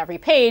Churchill on every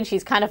page.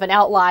 He's kind of an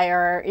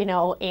outlier,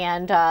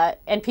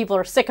 and people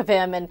are sick of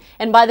him.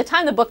 And by the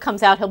time the book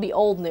comes out, he'll be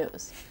old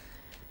news.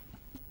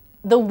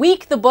 The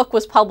week the book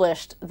was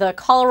published, the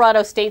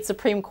Colorado State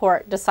Supreme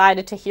Court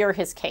decided to hear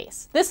his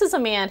case. This is a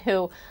man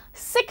who,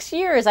 6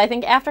 years, I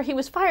think, after he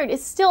was fired,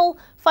 is still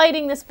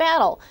fighting this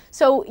battle.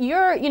 So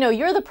you're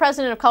the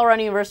president of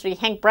Colorado University,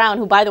 Hank Brown,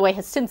 who, by the way,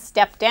 has since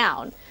stepped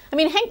down. I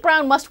mean, Hank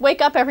Brown must wake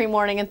up every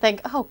morning and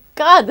think, oh,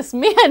 God, this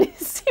man,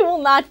 he will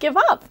not give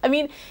up. I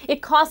mean,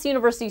 it costs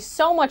universities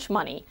so much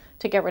money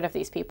to get rid of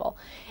these people.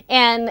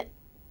 And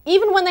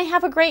even when they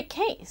have a great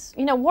case,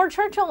 Ward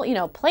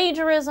Churchill,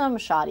 plagiarism,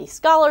 shoddy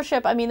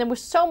scholarship, I mean, there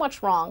was so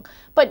much wrong,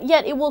 but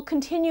yet it will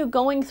continue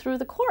going through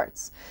the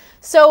courts.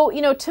 So,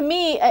 to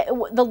me,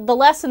 the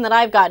lesson that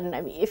I've gotten,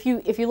 I mean, if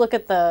you look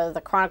at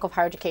the Chronicle of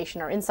Higher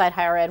Education or Inside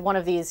Higher Ed, one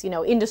of these,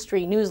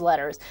 industry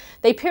newsletters,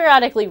 they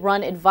periodically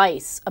run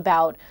advice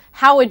about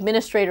how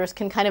administrators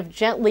can kind of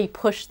gently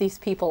push these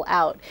people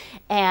out.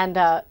 And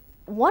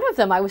one of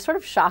them I was sort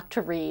of shocked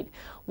to read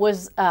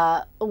was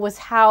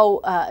how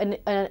an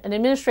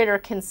administrator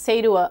can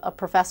say to a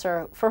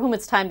professor for whom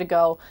it's time to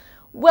go,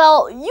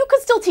 well, you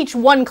could still teach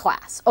one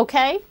class,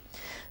 okay?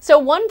 So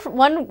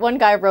one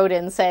guy wrote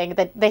in saying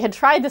that they had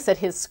tried this at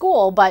his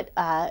school, but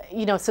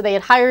so they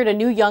had hired a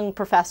new young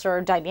professor,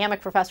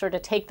 dynamic professor, to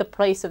take the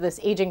place of this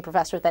aging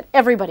professor that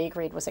everybody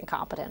agreed was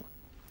incompetent.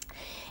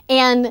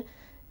 And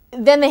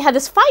then they had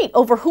this fight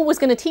over who was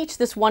going to teach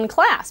this one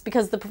class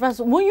because the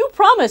professor, well, you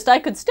promised I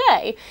could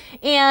stay.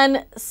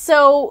 And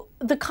so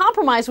the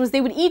compromise was they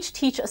would each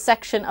teach a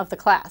section of the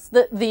class.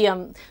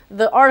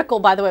 The article,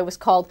 by the way, was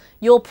called,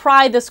 "You'll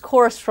Pry This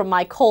Course from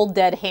My Cold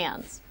Dead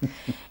Hands."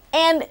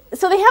 And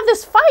so they have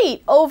this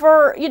fight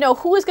over,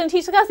 who is going to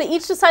teach the class. They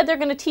each decide they're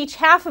going to teach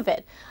half of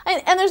it.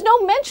 And there's no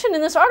mention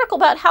in this article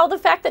about how the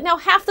fact that now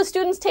half the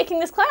students taking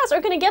this class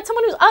are going to get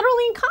someone who's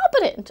utterly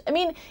incompetent. I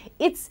mean,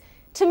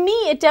 to me,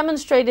 it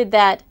demonstrated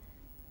that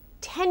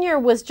tenure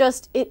was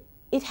just,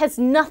 it has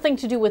nothing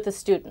to do with the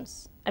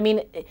students. I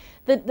mean,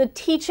 the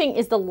teaching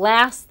is the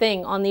last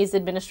thing on these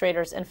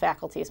administrators' and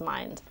faculty's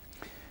mind.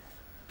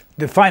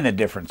 Define the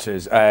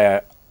differences.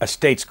 A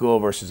state school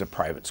versus a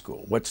private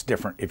school. What's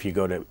different if you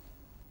go to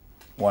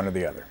one or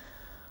the other?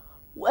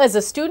 As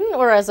a student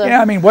or as a...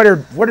 Yeah, I mean, what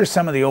are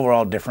some of the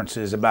overall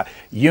differences about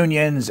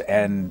unions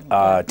and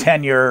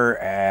tenure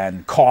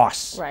and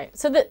costs? Right.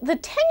 So the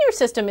tenure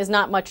system is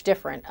not much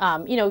different.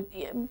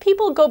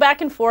 People go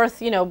back and forth,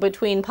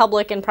 between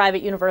public and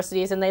private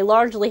universities, and they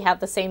largely have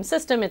the same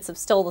system. It's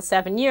still the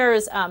 7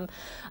 years.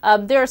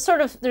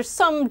 There's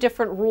some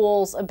different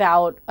rules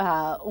about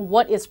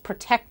what is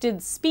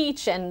protected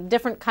speech and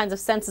different kinds of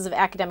senses of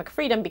academic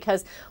freedom,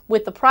 because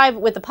with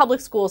the public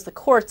schools, the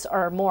courts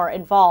are more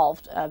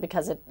involved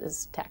because it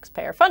is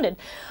taxpayer funded.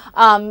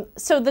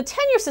 So the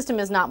tenure system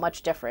is not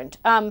much different.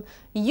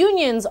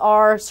 Unions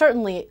are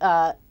certainly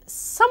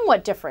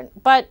somewhat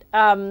different, but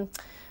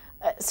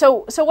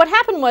so what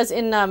happened was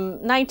in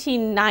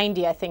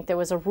 1990, I think there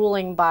was a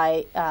ruling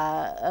by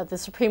the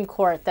Supreme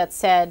Court that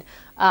said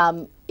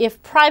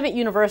if private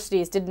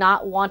universities did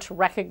not want to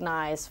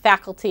recognize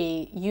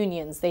faculty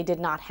unions, they did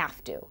not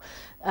have to.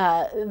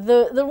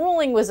 The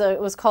ruling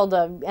was called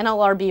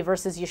NLRB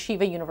versus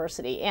Yeshiva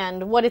University,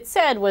 and what it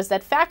said was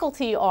that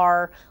faculty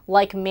are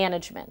like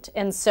management,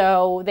 and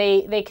so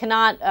they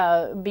cannot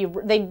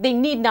they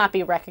need not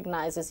be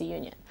recognized as a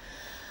union.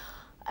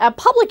 At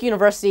public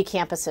university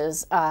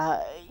campuses,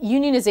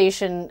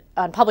 unionization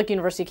on public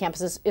university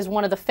campuses is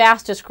one of the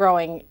fastest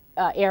growing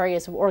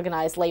areas of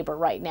organized labor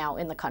right now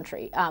in the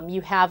country.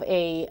 You have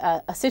a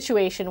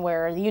situation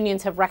where the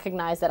unions have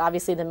recognized that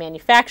obviously the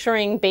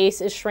manufacturing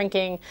base is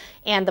shrinking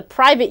and the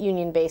private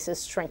union base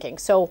is shrinking.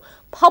 So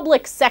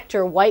public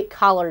sector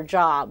white-collar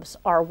jobs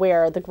are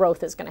where the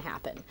growth is going to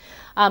happen.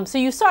 So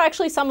you saw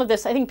actually some of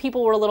this. I think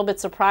people were a little bit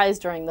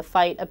surprised during the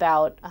fight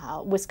about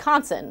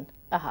Wisconsin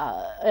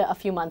a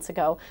few months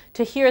ago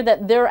to hear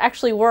that there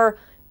actually were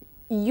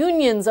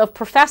unions of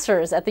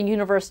professors at the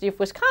University of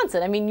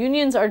Wisconsin. I mean,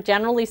 unions are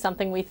generally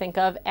something we think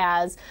of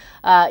as,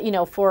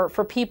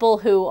 for people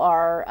who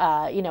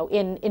are,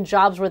 in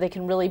jobs where they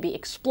can really be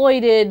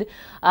exploited,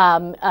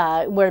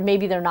 where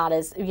maybe they're not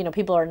as,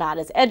 people are not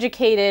as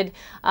educated,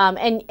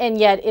 and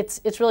yet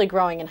it's really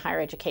growing in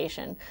higher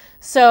education.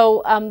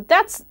 So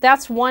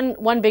that's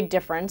one big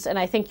difference, and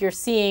I think you're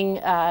seeing,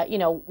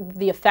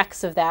 the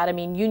effects of that. I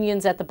mean,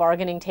 unions at the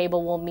bargaining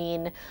table will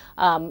mean,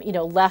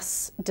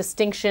 less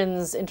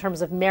distinctions in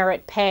terms of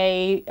merit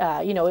pay.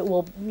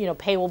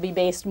 Pay will be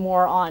based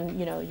more on,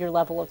 your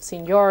level of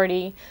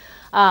seniority.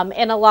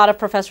 And a lot of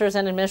professors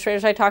and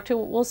administrators I talk to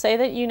will say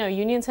that,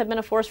 unions have been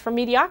a force for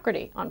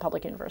mediocrity on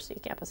public university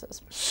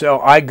campuses. So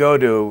I go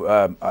to,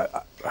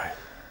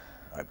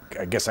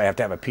 I guess I have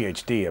to have a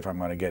PhD if I'm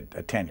going to get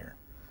a tenure.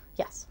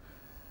 Yes.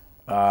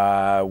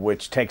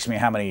 Which takes me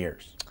how many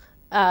years?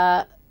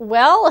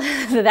 Well,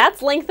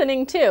 that's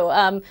lengthening too.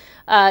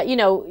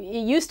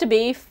 It used to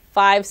be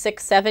 5,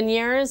 6, 7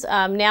 years.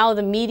 Now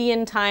the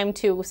median time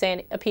to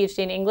say a PhD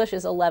in English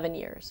is 11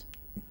 years.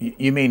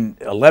 You mean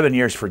 11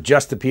 years for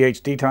just the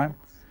PhD time?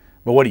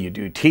 But what do?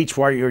 You teach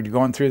while you're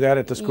going through that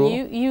at the school?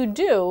 You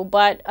do,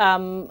 but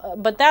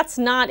that's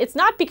not. It's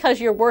not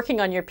because you're working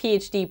on your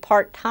PhD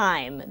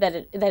part-time that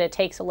it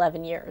takes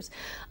 11 years.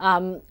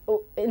 In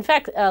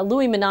fact,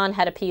 Louis Menand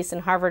had a piece in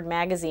Harvard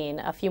Magazine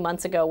a few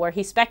months ago where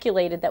he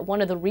speculated that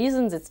one of the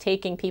reasons it's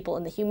taking people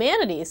in the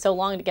humanities so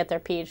long to get their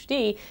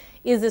PhD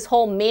is this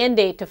whole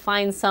mandate to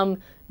find some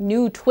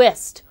new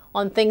twist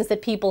on things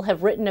that people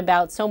have written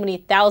about so many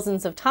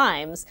thousands of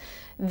times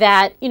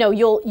that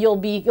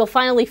you'll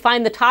finally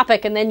find the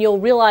topic and then you'll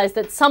realize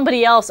that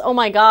somebody else, oh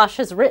my gosh,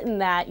 has written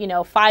that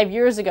 5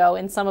 years ago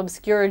in some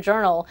obscure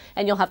journal,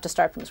 and you'll have to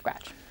start from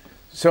scratch.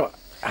 So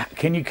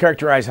can you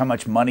characterize how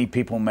much money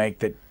people make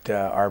that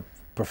are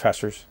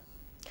professors?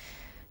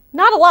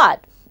 Not a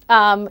lot.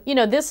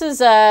 This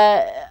is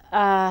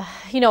a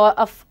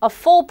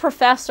full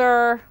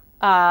professor.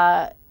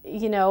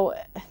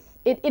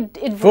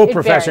 Full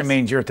professor varies.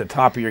 means you're at the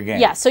top of your game.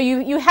 Yeah, so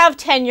you have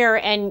tenure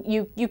and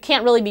you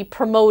can't really be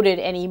promoted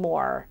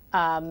anymore.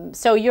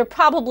 So you're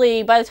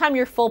probably, by the time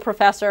you're full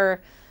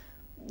professor,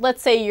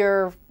 let's say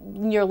you're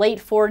in your late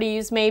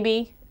 40s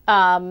maybe,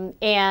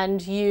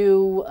 and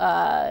you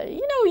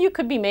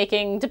could be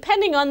making,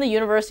 depending on the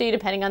university,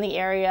 depending on the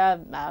area,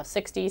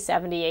 $60,000,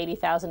 $70,000,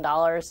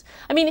 $80,000.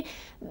 I mean,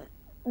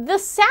 the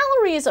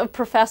salaries of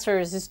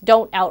professors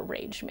don't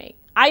outrage me.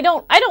 I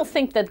don't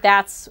think that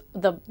that's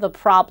the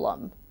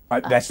problem.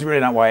 That's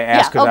really not why I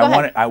asked, because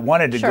I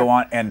wanted to Sure. go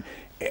on and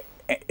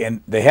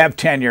they have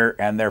tenure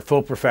and they're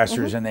full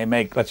professors and they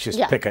make, let's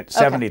just pick it,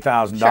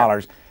 $70,000.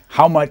 Sure.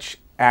 How much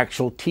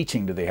actual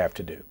teaching do they have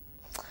to do?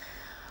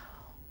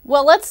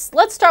 Well, let's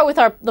start with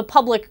the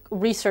public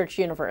research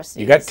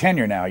universities. You got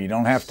tenure now. You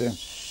don't have to.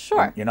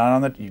 Sure. You're not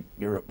on the.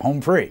 You're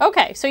home free.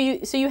 Okay, so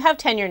you have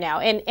tenure now,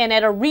 and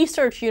at a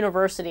research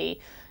university,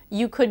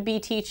 you could be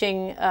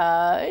teaching,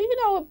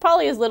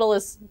 probably as little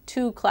as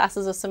 2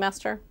 classes a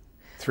semester.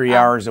 3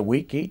 hours a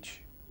week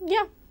each.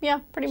 Yeah,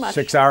 pretty much.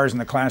 6 hours in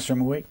the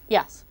classroom a week.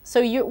 Yes.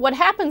 So what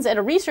happens at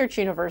a research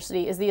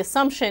university is the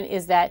assumption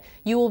is that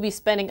you will be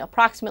spending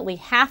approximately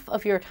half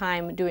of your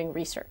time doing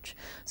research.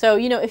 So,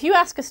 if you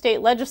ask a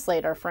state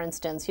legislator, for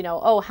instance,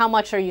 oh, how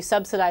much are you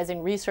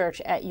subsidizing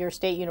research at your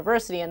state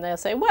university? And they'll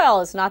say,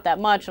 well, it's not that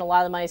much, and a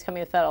lot of the money is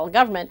coming from the federal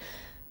government.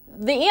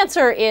 The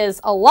answer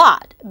is a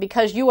lot,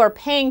 because you are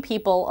paying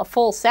people a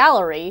full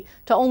salary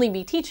to only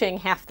be teaching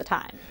half the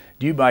time.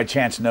 Do you by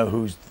chance know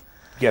who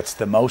gets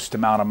the most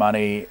amount of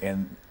money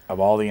of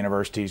all the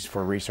universities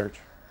for research?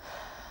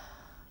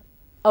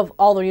 Of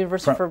all the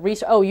universities for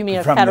research? Oh, you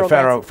mean from federal the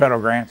grants?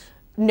 federal grants?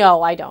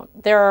 No, I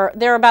don't. There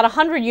are about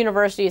 100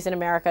 universities in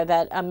America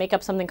that make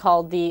up something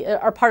called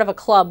are part of a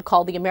club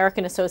called the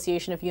American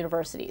Association of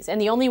Universities. And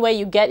the only way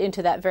you get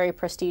into that very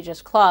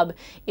prestigious club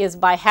is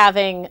by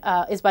getting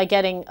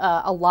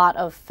a lot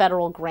of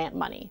federal grant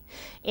money.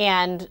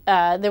 And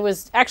there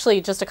was actually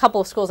just a couple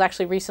of schools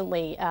actually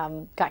recently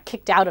got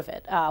kicked out of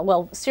it.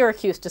 Well,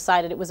 Syracuse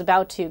decided it was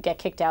about to get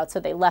kicked out, so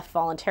they left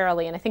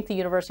voluntarily. And I think the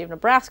University of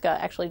Nebraska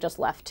actually just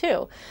left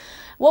too.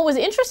 What was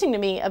interesting to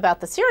me about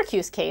the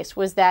Syracuse case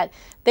was that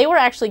they were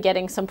actually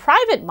getting some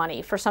private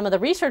money for some of the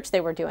research they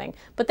were doing,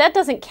 but that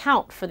doesn't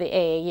count for the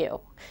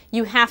AAU.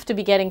 You have to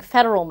be getting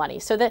federal money.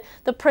 So that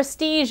the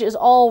prestige is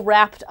all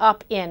wrapped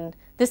up in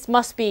this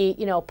must be,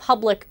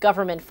 public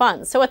government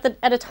funds. So at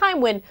a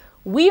time when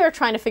we are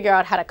trying to figure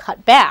out how to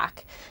cut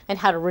back and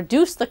how to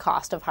reduce the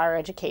cost of higher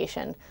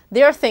education,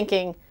 they're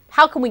thinking,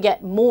 how can we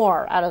get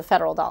more out of the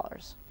federal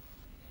dollars?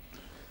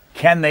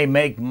 Can they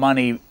make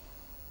money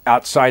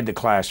outside the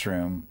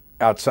classroom,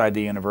 outside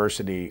the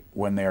university,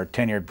 when they are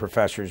tenured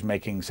professors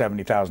making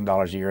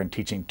 $70,000 a year and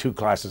teaching 2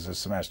 classes a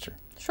semester?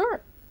 Sure.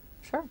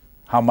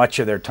 How much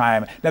of their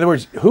time? In other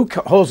words, who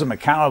holds them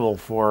accountable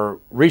for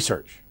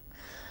research?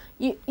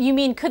 You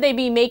mean, could they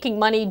be making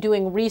money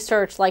doing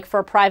research like for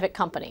a private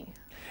company?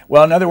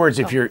 Well, in other words,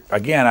 if you're,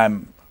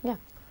 again, Yeah.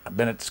 I've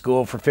been at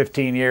school for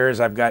 15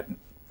 years. I've got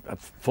a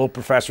full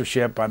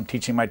professorship. I'm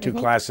teaching my 2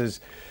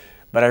 classes.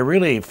 But I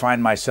really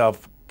find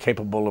myself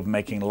capable of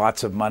making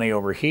lots of money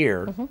over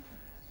here.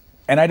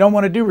 And I don't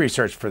want to do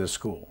research for the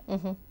school.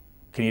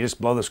 Can you just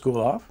blow the school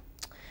off?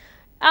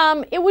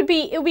 It would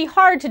be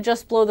hard to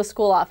just blow the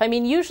school off. I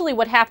mean, usually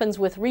what happens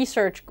with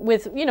research,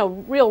 with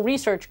real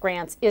research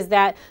grants, is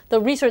that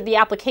the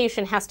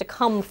application has to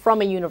come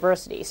from a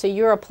university. So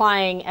you're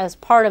applying as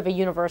part of a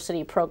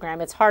university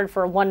program. It's hard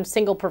for one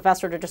single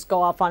professor to just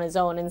go off on his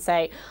own and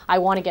say, I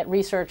want to get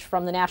research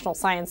from the National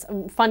Science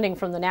funding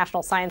from the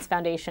National Science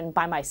Foundation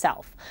by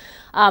myself.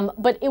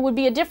 But it would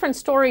be a different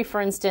story, for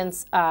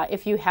instance,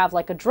 if you have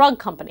like a drug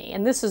company,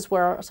 and this is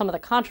where some of the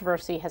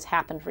controversy has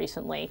happened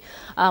recently,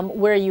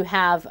 where you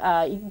have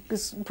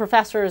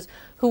professors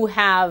who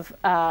have,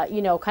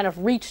 kind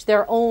of reached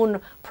their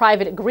own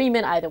private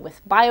agreement, either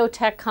with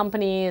biotech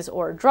companies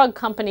or drug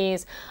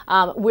companies,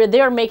 where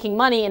they're making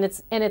money, and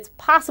it's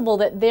possible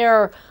that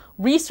their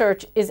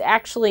research is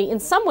actually, in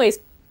some ways,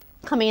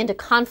 coming into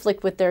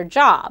conflict with their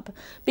job,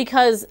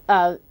 because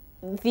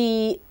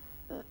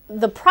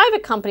the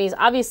private companies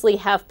obviously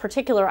have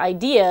particular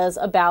ideas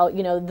about,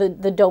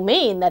 the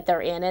domain that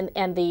they're in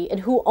and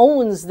who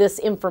owns this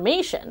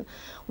information.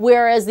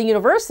 Whereas the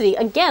university,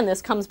 again,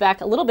 this comes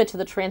back a little bit to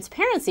the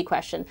transparency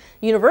question.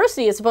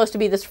 University is supposed to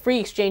be this free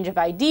exchange of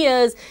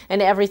ideas,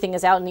 and everything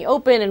is out in the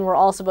open, and we're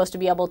all supposed to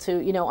be able to,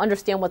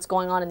 understand what's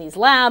going on in these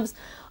labs.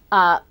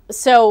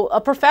 So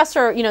a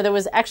professor, there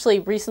was actually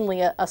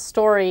recently a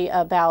story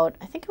about,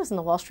 I think it was in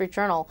the Wall Street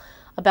Journal,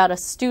 about a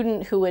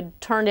student who had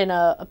turned in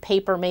a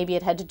paper, maybe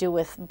it had to do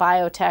with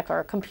biotech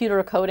or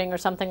computer coding or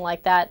something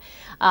like that.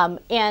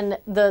 And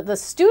the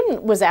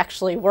student was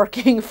actually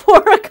working for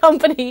a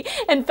company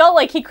and felt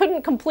like he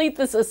couldn't complete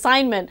this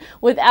assignment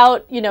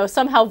without,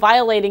 somehow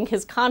violating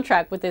his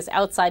contract with this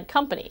outside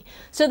company.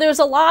 So there's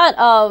a lot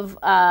of,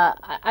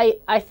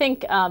 I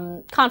think,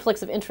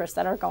 conflicts of interest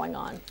that are going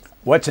on.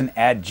 What's an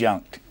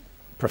adjunct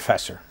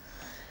professor?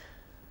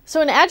 So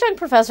an adjunct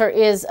professor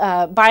is,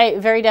 by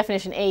very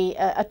definition,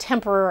 a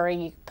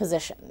temporary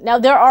position. Now,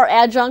 there are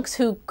adjuncts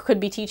who could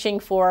be teaching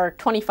for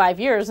 25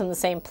 years in the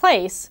same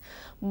place,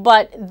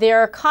 but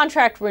their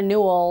contract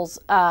renewals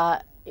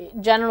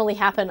generally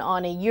happen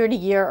on a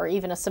year-to-year or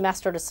even a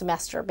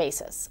semester-to-semester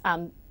basis.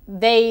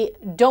 They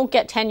don't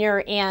get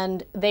tenure,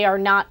 and they are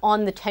not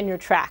on the tenure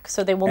track,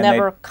 so they will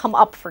never come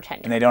up for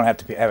tenure. And they don't have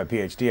to have a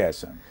PhD, I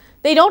assume.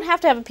 They don't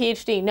have to have a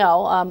PhD,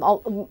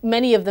 no.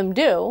 Many of them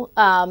do.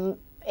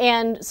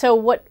 And so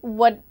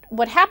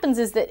what happens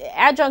is that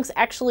adjuncts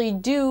actually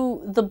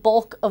do the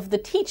bulk of the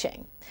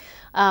teaching,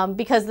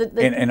 because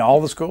in all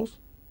the schools?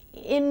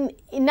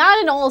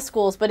 not in all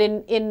schools, but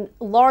in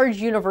large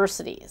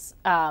universities,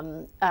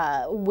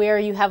 where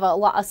you have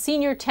a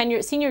senior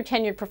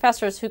tenured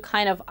professors who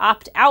kind of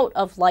opt out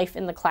of life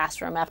in the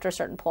classroom after a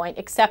certain point,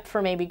 except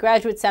for maybe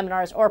graduate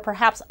seminars or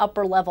perhaps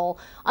upper level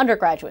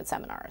undergraduate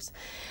seminars.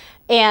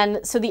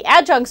 And so the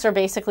adjuncts are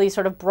basically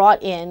sort of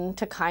brought in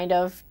to kind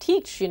of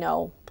teach,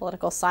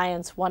 political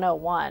science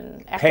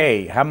 101.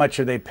 Pay, how much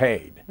are they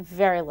paid?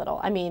 Very little.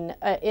 I mean,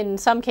 in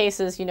some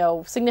cases,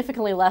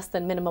 significantly less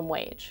than minimum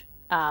wage.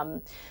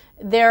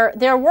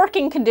 Their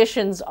working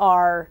conditions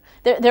are,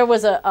 there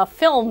was a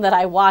film that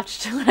I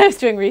watched when I was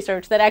doing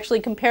research that actually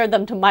compared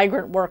them to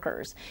migrant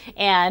workers.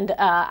 And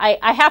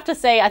I have to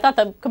say, I thought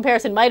the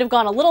comparison might have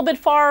gone a little bit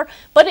far,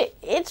 but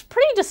it's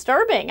pretty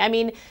disturbing. I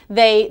mean,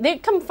 they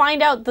come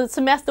find out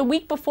the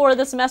week before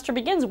the semester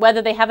begins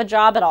whether they have a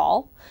job at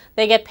all.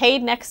 They get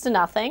paid next to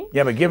nothing.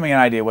 Yeah, but give me an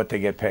idea what they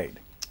get paid.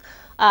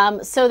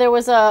 So there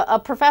was a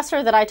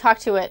professor that I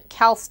talked to at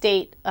Cal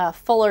State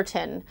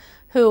Fullerton,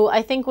 who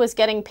I think was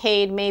getting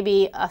paid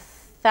maybe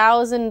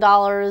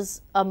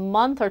 $1,000 a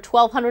month or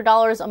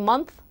 $1,200 a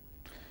month.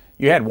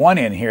 You had one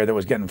in here that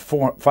was getting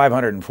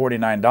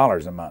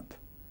 $549 a month.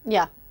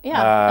 Yeah,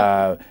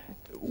 yeah.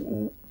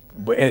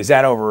 Is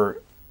that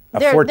over a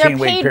 14-week period?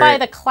 They're paid by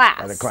the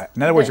class.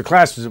 In other words, the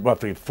class is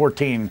roughly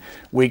 14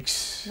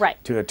 weeks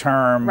to a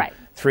term,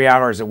 3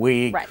 hours a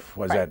week.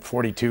 Was that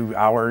 42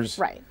 hours?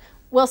 Right.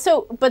 Well,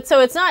 so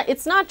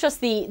it's not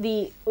just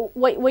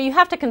what you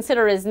have to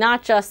consider is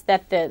not just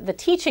that the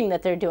teaching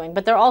that they're doing,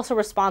 but they're also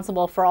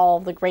responsible for all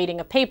of the grading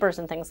of papers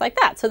and things like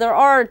that. So there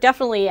are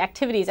definitely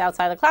activities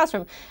outside the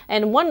classroom.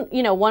 And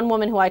one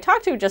woman who I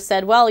talked to just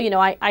said, well,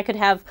 I could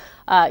have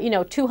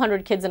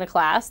 200 kids in a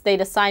class.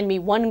 They'd assign me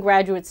one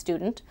graduate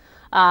student,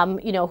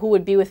 who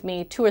would be with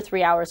me 2 or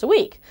 3 hours a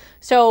week.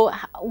 So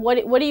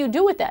what do you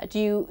do with that? Do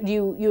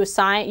you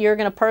assign, you're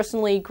going to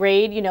personally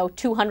grade,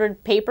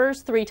 200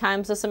 papers 3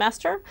 times a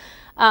semester?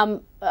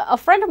 A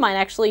friend of mine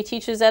actually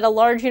teaches at a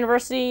large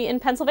university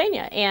in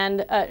Pennsylvania,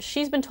 and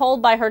she's been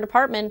told by her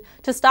department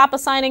to stop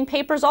assigning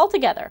papers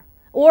altogether,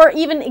 or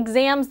even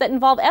exams that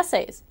involve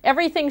essays.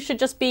 Everything should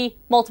just be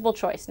multiple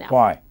choice now.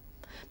 Why?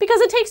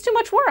 Because it takes too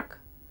much work.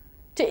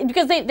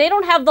 Because they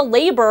don't have the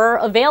labor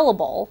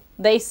available,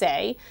 they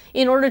say,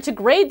 in order to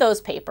grade those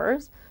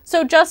papers.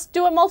 So just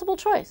do a multiple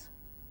choice.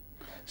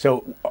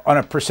 So on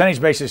a percentage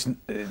basis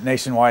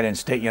nationwide in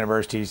state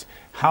universities,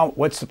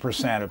 what's the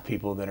percent of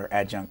people that are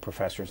adjunct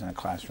professors in a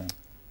classroom?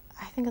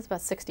 I think it's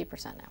about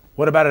 60% now.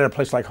 What about at a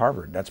place like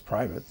Harvard? That's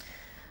private.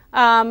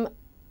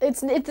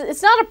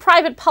 It's not a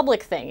private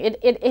public thing.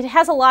 It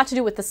has a lot to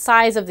do with the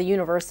size of the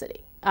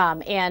university.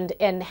 And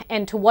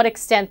to what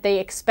extent they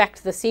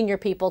expect the senior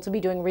people to be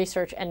doing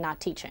research and not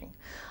teaching.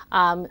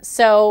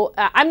 So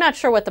I'm not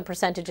sure what the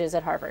percentage is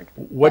at Harvard.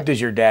 What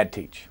does your dad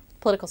teach?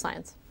 Political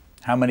science.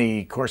 How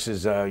many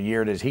courses a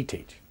year does he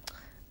teach?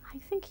 I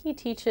think he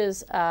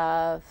teaches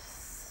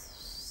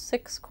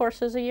 6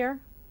 courses a year,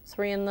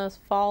 3 in the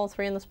fall,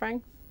 3 in the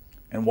spring.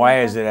 And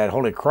why is it at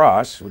Holy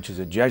Cross, which is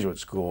a Jesuit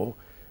school,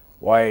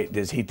 why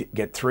does he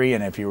get 3,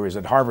 and if he was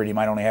at Harvard he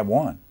might only have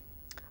 1?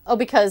 Oh,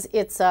 because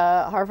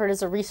Harvard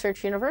is a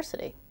research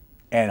university.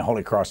 And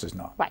Holy Cross is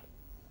not. Right.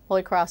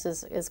 Holy Cross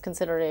is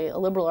considered a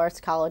liberal arts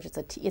college.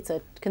 It's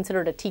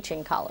considered a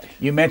teaching college.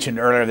 You mentioned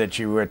earlier that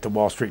you were at the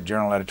Wall Street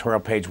Journal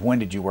editorial page. When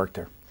did you work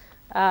there?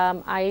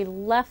 I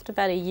left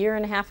about 1.5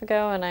 years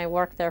ago, and I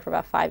worked there for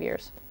about 5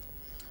 years.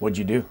 What'd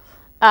you do?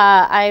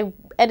 I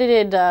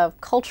edited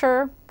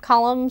culture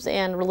columns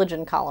and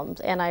religion columns,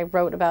 and I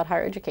wrote about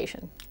higher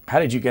education. How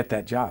did you get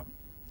that job?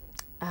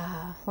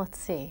 Let's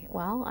see.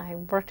 Well, I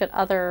worked at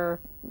other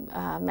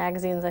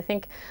magazines. I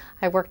think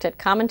I worked at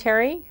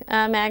Commentary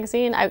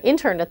magazine. I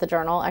interned at the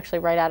Journal, actually,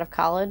 right out of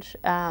college.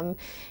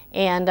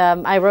 And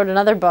I wrote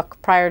another book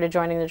prior to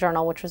joining the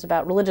Journal, which was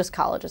about religious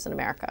colleges in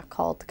America,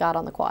 called God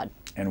on the Quad.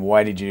 And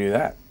why did you do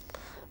that?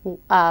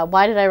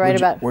 Why did I write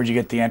about... Where'd you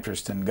get the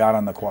interest in God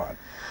on the Quad?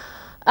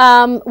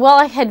 Well,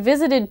 I had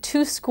visited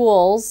 2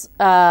 schools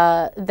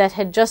that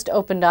had just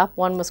opened up.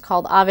 One was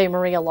called Ave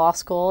Maria Law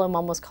School, and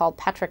one was called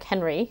Patrick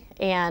Henry.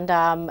 And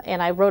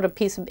I wrote a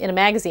piece in a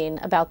magazine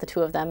about the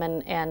 2 of them,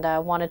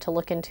 and wanted to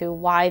look into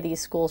why these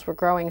schools were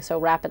growing so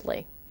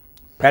rapidly.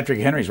 Patrick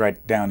Henry's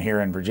right down here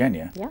in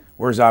Virginia. Yeah.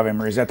 Where's Ave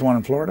Maria? Is that the one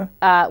in Florida?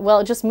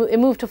 Well, it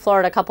moved to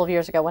Florida a couple of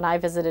years ago. When I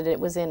visited, it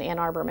was in Ann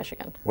Arbor,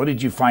 Michigan. What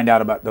did you find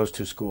out about those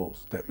 2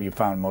 schools that you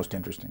found most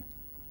interesting?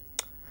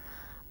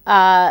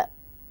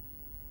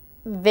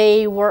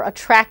 They were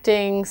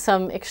attracting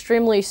some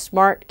extremely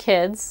smart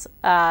kids,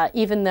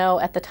 even though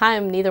at the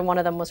time neither one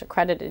of them was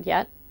accredited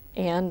yet.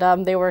 And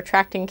they were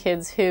attracting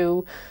kids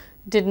who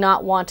did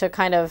not want to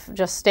kind of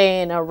just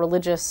stay in a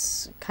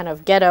religious kind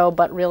of ghetto,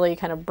 but really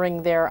kind of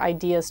bring their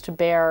ideas to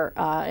bear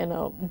in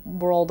a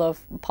world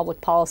of public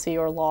policy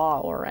or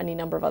law or any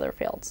number of other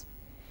fields.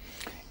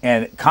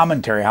 And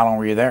Commentary, how long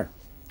were you there?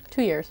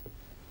 2 years.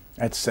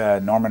 That's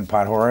Norman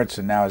Podhoretz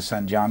and now his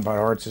son John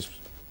Podhoretz's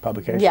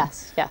publication?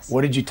 Yes, yes.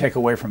 What did you take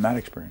away from that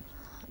experience?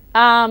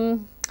 Well,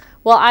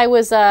 I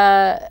was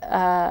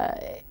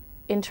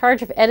in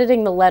charge of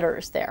editing the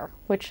letters there,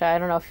 which I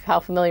don't know how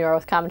familiar you are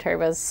with commentary,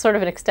 but it's sort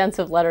of an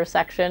extensive letter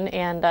section.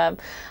 And,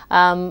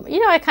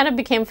 I kind of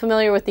became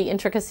familiar with the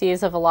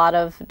intricacies of a lot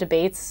of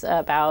debates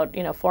about,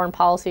 foreign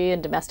policy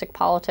and domestic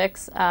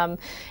politics.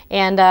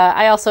 And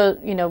I also,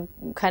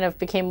 kind of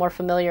became more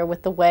familiar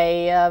with the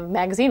way a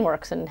magazine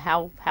works and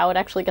how it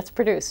actually gets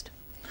produced.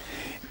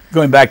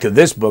 Going back to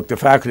this book, The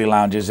Faculty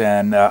Lounges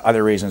and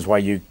Other Reasons Why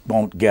You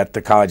Won't Get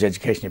the College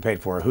Education You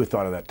Paid For, who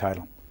thought of that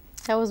title?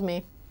 That was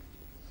me.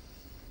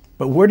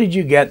 But where did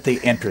you get the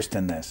interest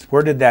in this?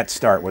 Where did that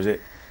start? Was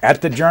it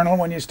at the Journal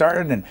when you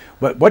started? And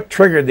what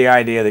triggered the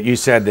idea that you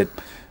said that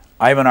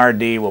Ivan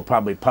R.D. will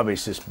probably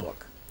publish this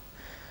book?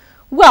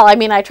 Well, I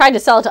mean, I tried to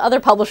sell it to other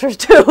publishers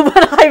too,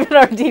 but Ivan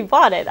R.D.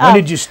 bought it. When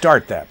did you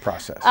start that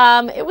process?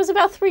 It was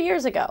about 3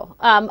 years ago.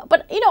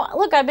 But,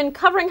 look, I've been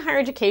covering higher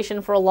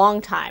education for a long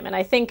time, and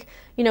I think,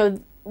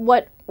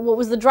 what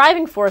was the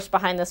driving force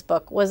behind this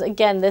book was,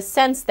 again, this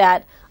sense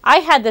that I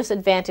had this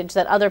advantage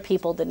that other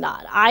people did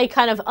not. I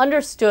kind of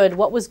understood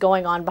what was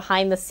going on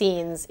behind the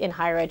scenes in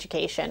higher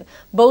education,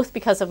 both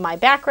because of my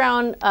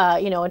background,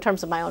 in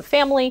terms of my own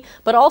family,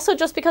 but also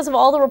just because of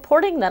all the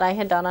reporting that I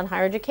had done on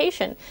higher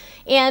education.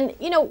 And,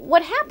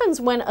 what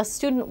happens when a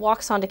student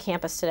walks onto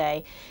campus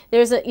today,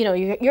 there's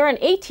you're an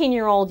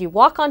 18-year-old, you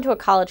walk onto a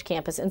college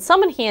campus, and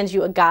someone hands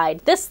you a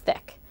guide this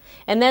thick,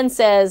 and then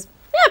says,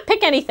 yeah,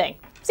 pick anything,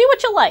 see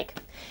what you like.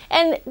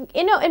 And,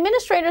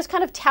 administrators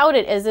kind of tout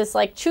it as this,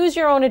 choose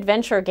your own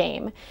adventure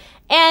game.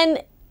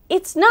 And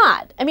it's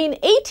not. I mean,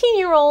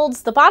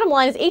 18-year-olds, the bottom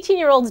line is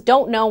 18-year-olds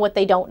don't know what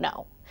they don't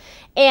know.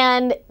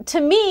 And to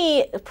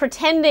me,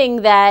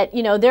 pretending that,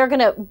 they're going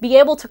to be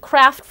able to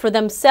craft for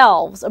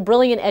themselves a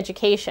brilliant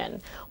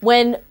education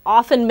when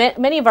often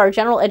many of our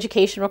general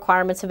education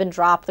requirements have been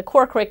dropped, the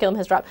core curriculum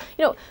has dropped.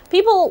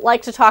 People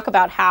like to talk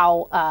about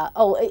how,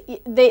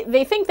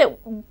 they think that,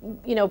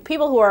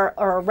 people who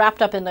are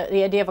wrapped up in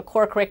the idea of a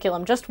core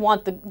curriculum just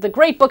want the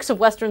great books of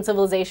Western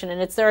civilization,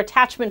 and it's their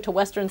attachment to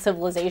Western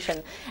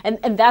civilization.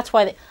 And that's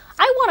why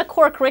I want a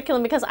core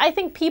curriculum because I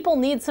think people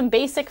need some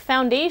basic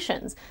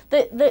foundations.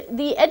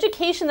 The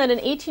education that an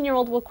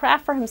 18-year-old will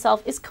craft for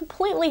himself is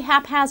completely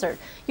haphazard.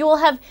 You will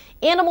have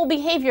animal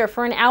behavior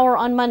for an hour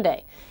on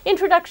Monday,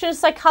 introduction to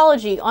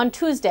psychology on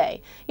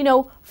Tuesday,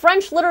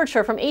 French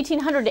literature from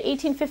 1800 to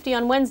 1850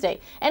 on Wednesday.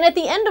 And at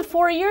the end of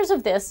 4 years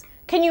of this,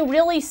 can you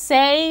really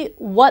say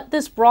what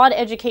this broad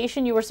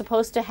education you were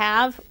supposed to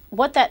have,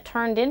 what that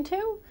turned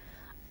into?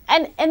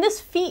 And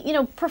this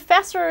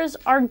professors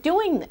are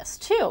doing this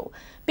too,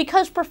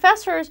 because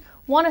professors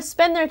want to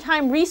spend their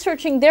time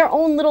researching their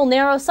own little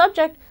narrow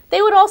subject.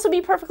 They would also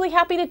be perfectly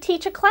happy to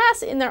teach a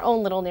class in their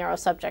own little narrow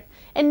subject.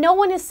 And no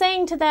one is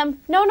saying to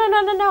them, no, no,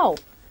 no, no, no.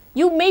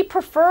 You may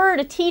prefer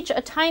to teach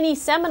a tiny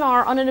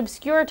seminar on an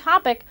obscure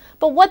topic,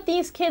 but what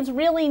these kids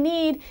really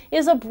need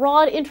is a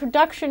broad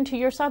introduction to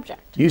your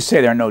subject. You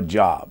say there are no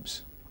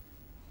jobs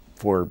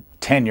for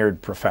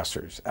tenured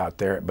professors out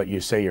there, but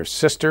you say your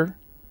sister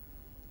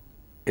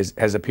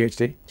has a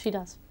PhD? She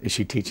does. Is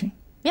she teaching?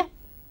 Yeah.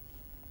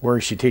 Where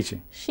is she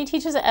teaching? She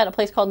teaches at a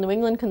place called New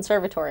England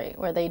Conservatory,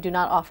 where they do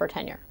not offer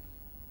tenure.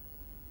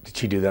 Did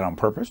she do that on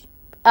purpose?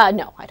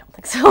 No, I don't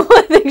think so.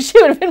 I think she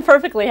would have been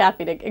perfectly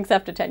happy to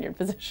accept a tenured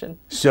position.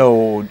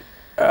 So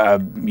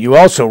you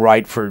also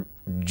write, for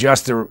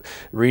just the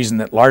reason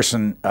that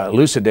Larson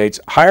elucidates,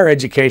 higher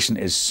education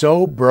is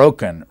so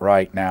broken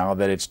right now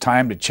that it's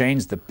time to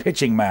change the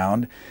pitching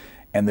mound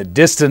and the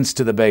distance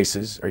to the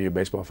bases. Are you a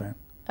baseball fan?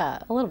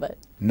 A little bit.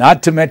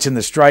 Not to mention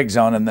the strike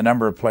zone and the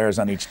number of players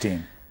on each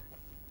team.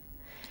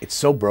 It's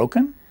so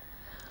broken?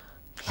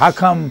 How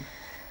come?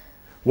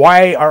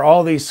 Why are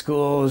all these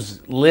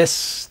schools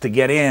lists to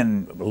get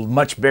in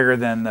much bigger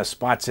than the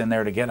spots in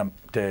there to get them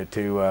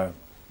to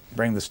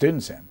bring the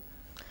students in?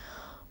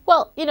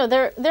 Well,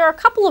 there are a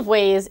couple of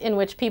ways in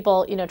which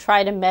people,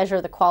 try to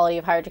measure the quality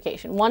of higher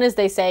education. One is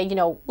they say,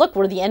 look,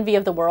 we're the envy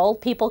of the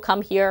world. People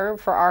come here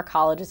for our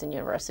colleges and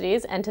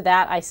universities. And to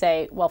that I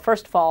say, well,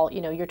 first of all,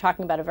 you're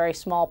talking about a very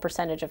small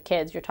percentage of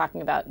kids. You're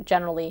talking about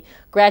generally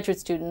graduate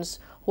students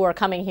who are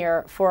coming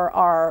here for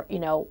our,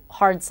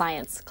 hard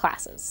science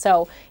classes.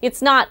 So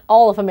it's not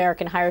all of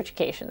American higher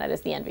education that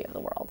is the envy of the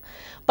world.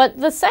 But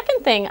the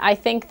second thing I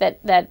think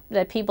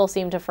that people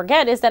seem to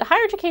forget is that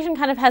higher education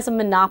kind of has a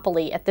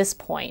monopoly at this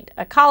point.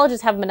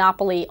 Colleges have a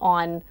monopoly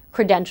on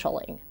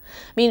credentialing.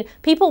 I mean,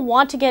 people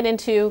want to get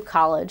into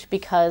college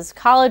because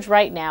college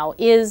right now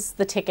is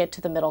the ticket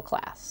to the middle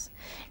class.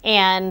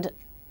 And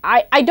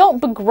I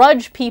don't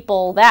begrudge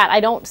people that.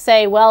 I don't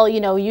say, well,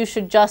 you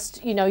should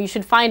just, you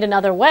should find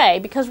another way,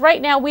 because right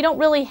now we don't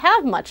really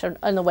have much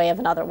in the way of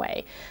another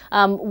way.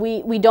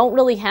 We don't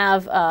really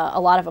have a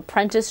lot of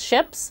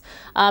apprenticeships,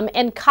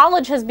 and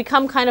college has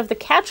become kind of the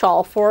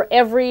catch-all for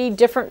every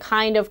different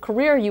kind of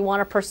career you want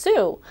to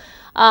pursue.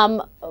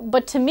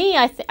 But to me,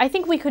 I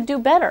think we could do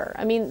better.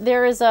 I mean,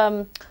 there was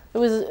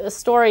a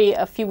story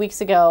a few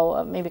weeks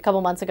ago, maybe a couple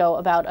months ago,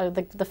 about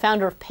the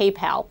founder of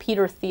PayPal,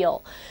 Peter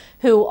Thiel,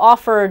 who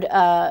offered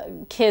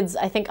kids,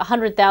 I think,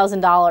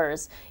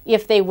 $100,000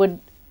 if they would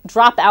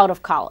drop out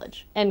of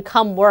college and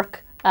come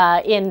work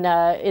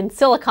in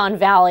Silicon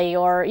Valley,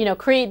 or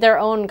create their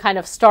own kind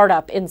of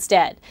startup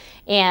instead.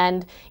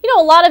 And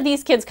a lot of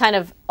these kids kind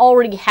of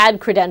already had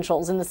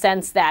credentials in the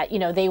sense that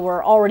they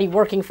were already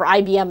working for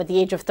IBM at the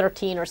age of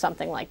 13 or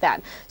something like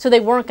that, so they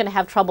weren't going to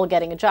have trouble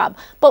getting a job.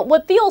 But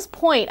what Thiel's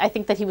point, I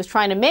think, that he was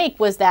trying to make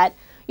was that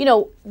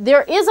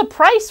there is a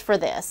price for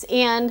this,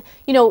 and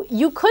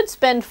you could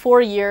spend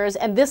 4 years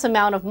and this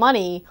amount of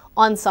money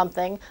on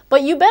something,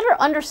 but you better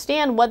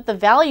understand what the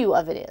value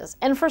of it is.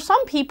 And for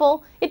some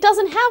people, it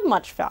doesn't have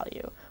much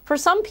value. For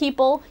some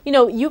people,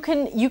 you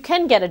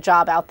can get a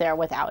job out there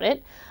without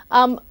it.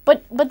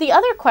 But the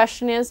other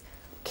question is,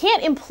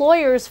 can't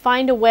employers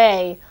find a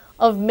way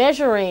of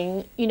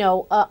measuring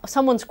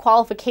someone's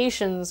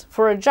qualifications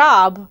for a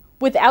job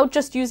without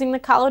just using the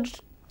college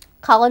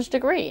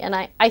degree? And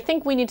I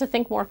think we need to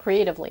think more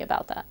creatively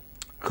about that.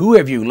 Who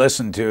have you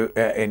listened to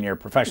in your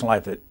professional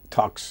life that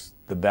talks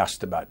the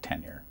best about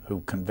tenure?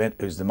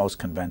 Who's the most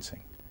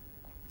convincing?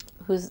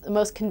 Who's the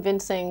most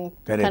convincing?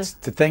 That it's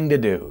the thing to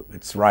do.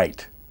 It's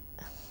right.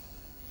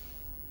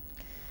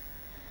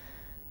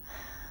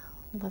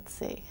 Let's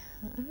see.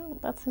 Oh,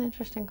 that's an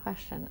interesting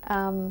question.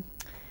 I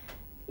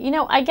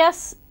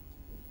guess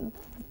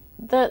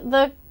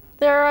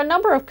there are a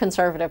number of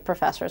conservative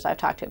professors I've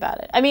talked to about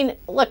it. I mean,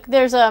 look,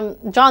 there's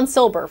John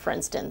Silber, for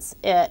instance.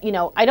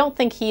 I don't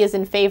think he is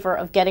in favor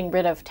of getting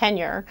rid of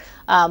tenure,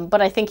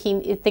 but I think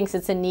he thinks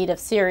it's in need of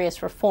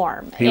serious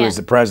reform. He was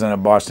the president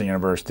of Boston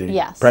University.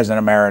 Yes. President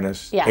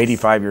emeritus. Yes.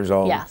 85 years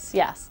old.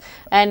 Yes.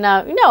 And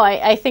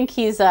I think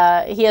he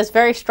has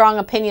very strong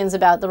opinions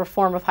about the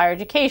reform of higher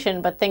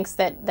education, but thinks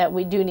that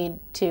we do need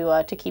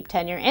to keep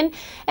tenure. And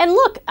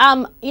look,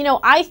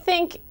 I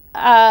think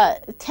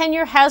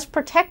tenure has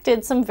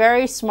protected some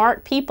very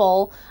smart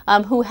people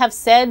who have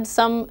said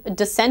some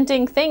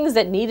dissenting things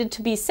that needed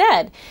to be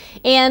said.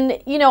 And,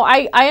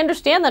 I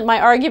understand that my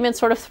argument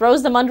sort of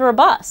throws them under a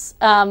bus.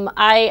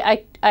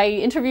 I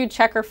interviewed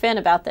Checker Finn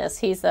about this.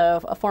 He's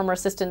a former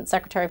assistant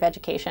secretary of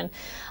education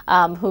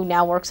who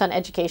now works on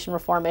education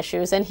reform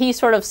issues. And he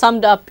sort of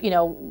summed up,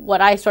 what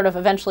I sort of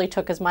eventually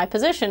took as my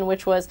position,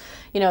 which was,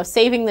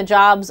 saving the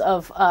jobs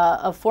of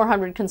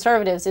 400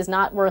 conservatives is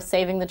not worth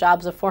saving the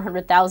jobs of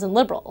 400,000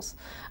 liberals.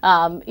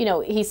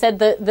 He said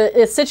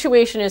the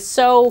situation is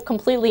so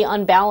completely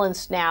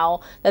unbalanced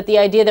now that the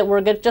idea that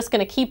we're just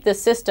going to keep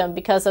this system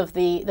because of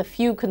the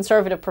few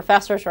conservative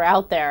professors are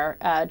out there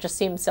just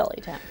seems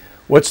silly to him.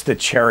 What's the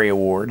Cherry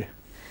Award?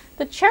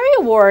 The Cherry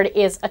Award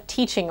is a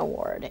teaching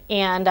award,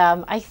 and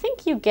I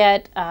think you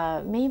get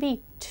maybe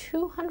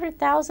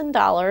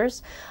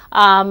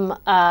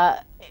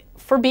 $200,000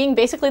 for being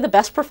basically the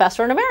best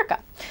professor in America.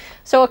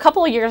 So a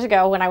couple of years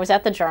ago, when I was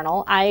at the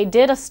Journal, I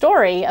did a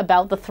story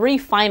about the 3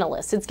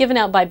 finalists. It's given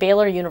out by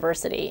Baylor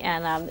University,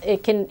 and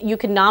you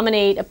can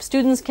nominate,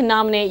 students can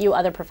nominate you,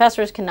 other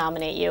professors can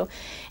nominate you,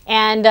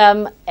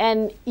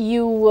 and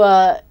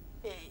you.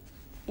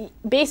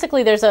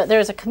 Basically, there's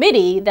a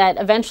committee that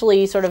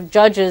eventually sort of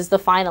judges the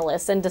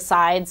finalists and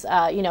decides,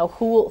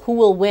 who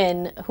will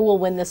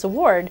win this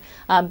award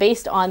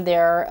based on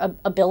their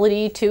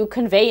ability to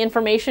convey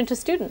information to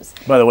students.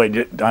 By the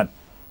way,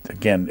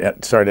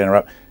 again, sorry to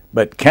interrupt,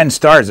 but Ken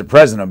Starr is the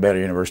president of Baylor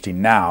University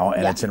now,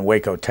 and it's in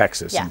Waco,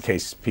 Texas, in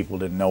case people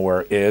didn't know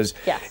where it is.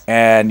 Yes.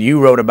 And you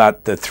wrote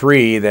about the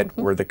 3 that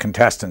were the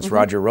contestants,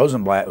 Roger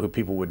Rosenblatt, who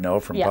people would know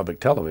from public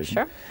television.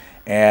 Sure.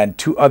 And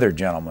 2 other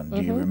gentlemen.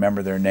 Do you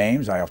remember their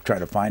names? I'll try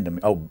to find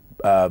them.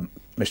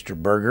 Mr.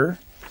 Berger,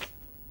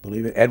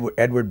 believe it,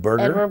 Edward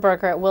Berger. Edward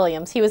Berger at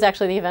Williams. He was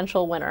actually the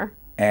eventual winner.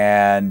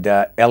 And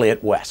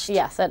Elliot West.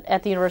 Yes,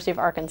 at the University of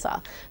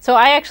Arkansas. So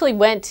I actually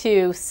went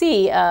to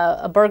see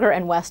Berger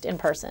and West in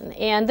person,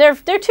 and they're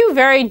 2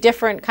 very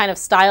different kind of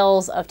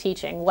styles of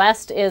teaching.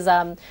 West is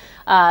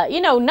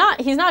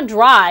he's not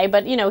dry,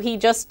 but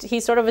he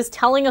sort of is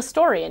telling a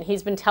story, and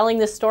he's been telling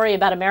this story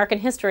about American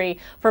history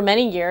for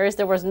many years.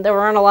 There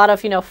weren't a lot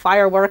of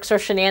fireworks or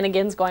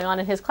shenanigans going on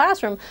in his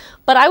classroom,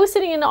 but I was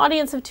sitting in an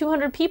audience of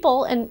 200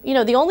 people, and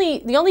the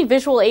only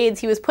visual aids,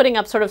 he was putting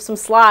up sort of some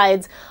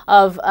slides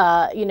of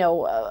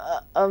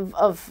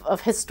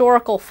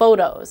historical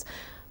photos.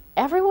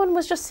 Everyone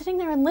was just sitting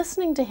there and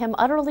listening to him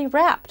utterly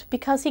rapt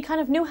because he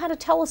kind of knew how to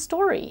tell a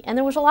story, and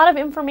there was a lot of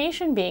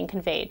information being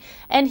conveyed.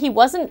 And he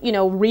wasn't,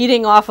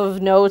 reading off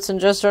of notes and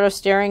just sort of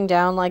staring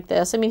down like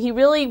this. I mean, he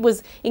really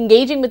was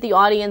engaging with the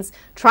audience,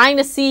 trying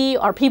to see,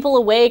 are people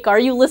awake? Are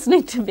you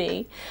listening to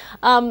me?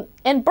 And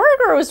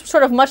Berger was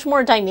sort of much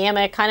more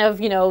dynamic, kind of,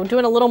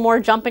 doing a little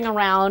more jumping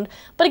around.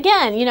 But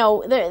again,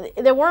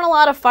 there weren't a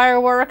lot of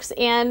fireworks,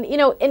 and,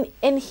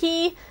 and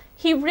he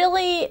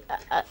really,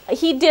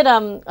 he did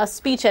a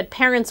speech at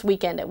Parents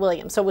Weekend at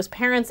Williams, so it was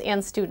parents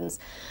and students.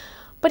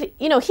 But,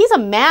 he's a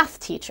math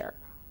teacher.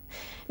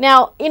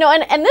 Now,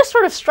 and this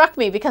sort of struck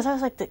me because I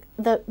was like,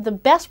 the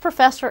best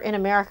professor in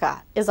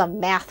America is a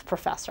math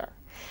professor.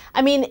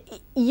 I mean,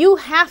 you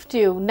have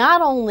to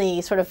not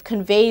only sort of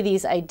convey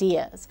these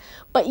ideas,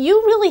 but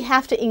you really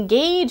have to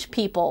engage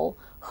people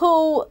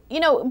who,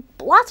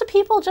 lots of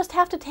people just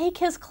have to take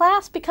his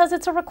class because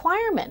it's a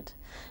requirement.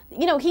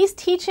 He's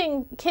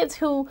teaching kids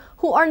who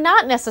are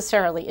not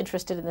necessarily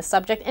interested in the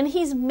subject, and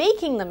he's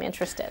making them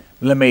interested.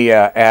 Let me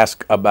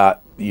ask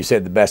about, you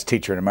said the best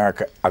teacher in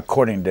America,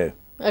 according to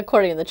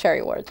the Cherry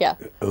Award, yeah.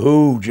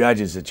 Who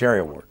judges the Cherry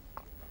Award?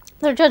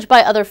 They're judged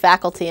by other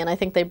faculty, and I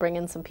think they bring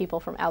in some people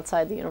from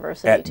outside the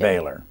university, At too.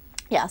 Baylor.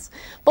 Yes.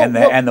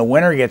 And the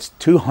winner gets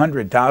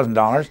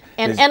 $200,000?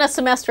 And a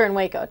semester in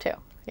Waco, too.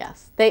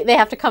 Yes. They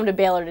have to come to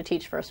Baylor to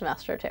teach for a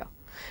semester, too.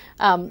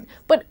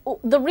 But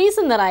the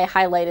reason that I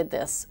highlighted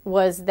this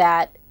was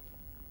that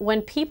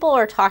when people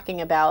are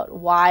talking about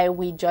why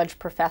we judge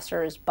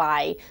professors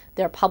by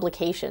their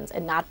publications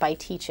and not by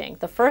teaching,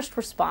 the first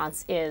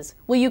response is,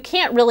 well, you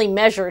can't really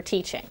measure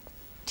teaching.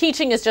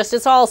 Teaching is just,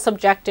 it's all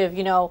subjective,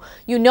 you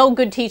know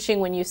good teaching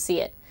when you see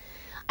it.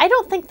 I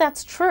don't think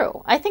that's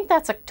true. I think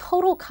that's a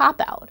total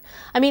cop-out.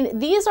 I mean,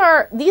 these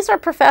are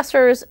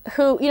professors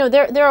who,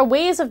 there are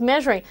ways of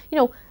measuring,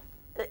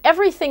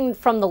 everything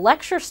from the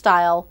lecture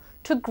style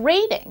to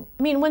grading.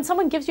 I mean, when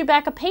someone gives you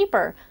back a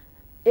paper,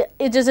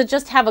 does it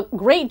just have a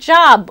great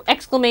job,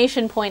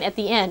 exclamation point at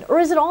the end? Or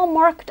is it all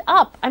marked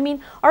up? I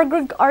mean,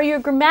 are your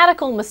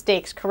grammatical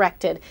mistakes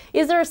corrected?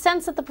 Is there a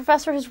sense that the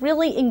professor has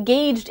really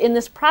engaged in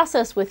this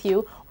process with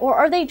you, or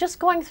are they just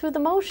going through the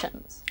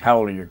motions? How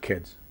old are your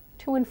kids?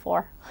 2 and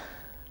 4.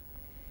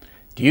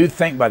 Do you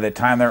think by the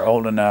time they're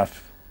old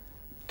enough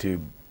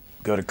to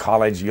go to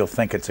college, you'll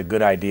think it's a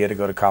good idea to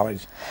go to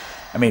college?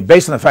 I mean,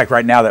 based on the fact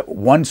right now that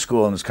one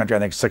school in this country, I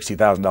think, is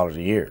 $60,000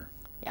 a year.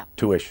 Yeah.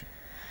 Tuition.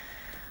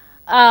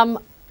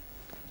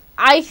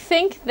 I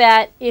think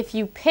that if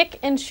you pick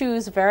and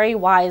choose very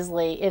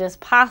wisely, it is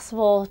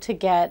possible to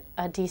get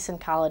a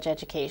decent college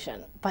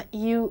education. But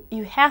you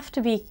have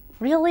to be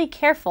really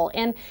careful.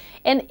 And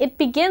it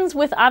begins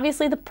with,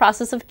 obviously, the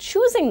process of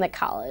choosing the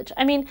college.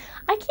 I mean,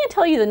 I can't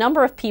tell you the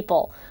number of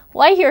people who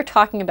I hear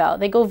talking about,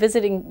 they're going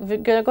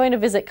to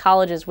visit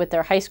colleges with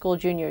their high school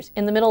juniors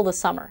in the middle of the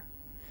summer.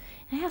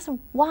 And I asked them,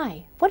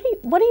 why? What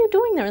are you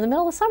doing there in the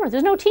middle of the summer?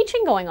 There's no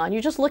teaching going on.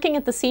 You're just looking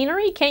at the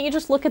scenery? Can't you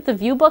just look at the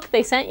view book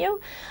they sent you?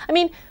 I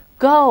mean,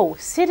 go,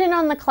 sit in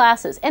on the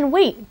classes. And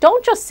wait,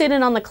 don't just sit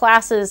in on the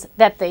classes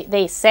that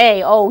they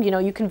say, oh,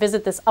 you can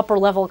visit this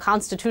upper-level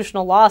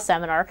constitutional law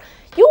seminar.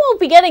 You won't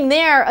be getting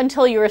there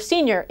until you're a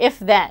senior, if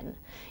then.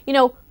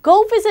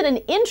 Go visit an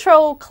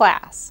intro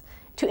class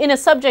in a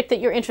subject that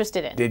you're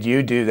interested in. Did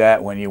you do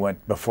that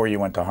before you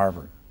went to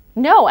Harvard?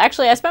 No,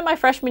 actually, I spent my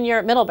freshman year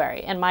at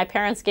Middlebury, and my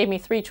parents gave me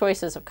 3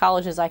 choices of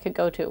colleges I could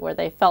go to where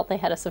they felt they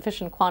had a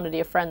sufficient quantity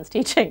of friends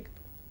teaching.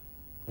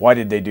 Why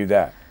did they do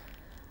that?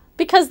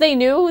 Because they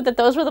knew that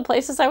those were the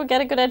places I would get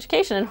a good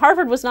education, and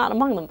Harvard was not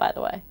among them, by the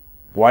way.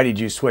 Why did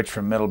you switch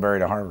from Middlebury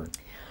to Harvard?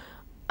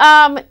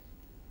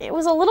 It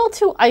was a little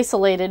too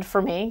isolated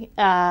for me.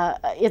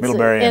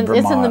 Middlebury in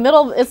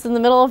Vermont. It's in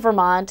the middle of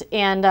Vermont,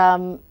 and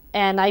I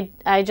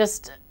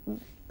just,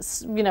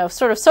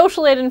 sort of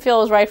socially I didn't feel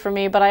it was right for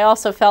me, but I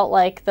also felt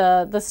like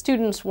the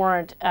students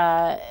weren't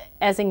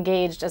as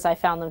engaged as I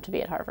found them to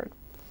be at Harvard.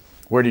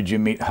 Where did you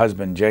meet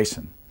husband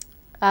Jason?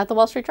 At the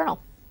Wall Street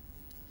Journal.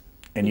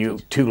 And you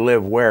two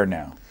live where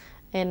now?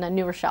 In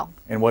New Rochelle.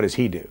 And what does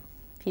he do?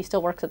 He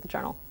still works at the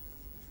Journal.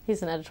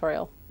 He's an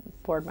editorial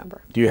board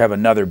member. Do you have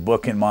another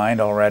book in mind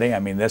already? I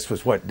mean, this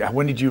was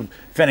when did you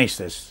finish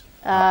this?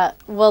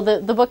 Well,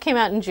 the book came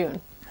out in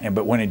June.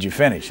 But when did you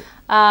finish it?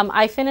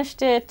 I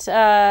finished it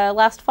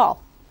last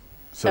fall.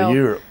 So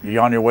you're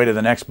on your way to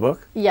the next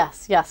book?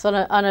 Yes,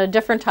 on a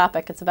different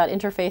topic. It's about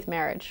interfaith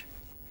marriage.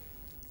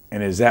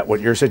 And is that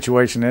what your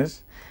situation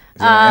is? Is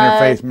it an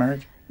interfaith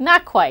marriage?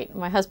 Not quite.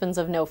 My husband's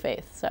of no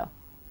faith, so.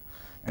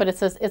 But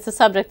it's a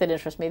subject that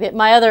interests me.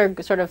 My other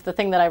sort of the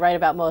thing that I write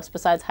about most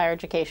besides higher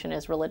education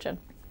is religion.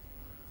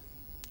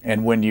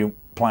 And when do you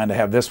plan to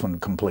have this one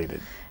completed?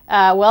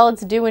 Well,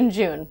 it's due in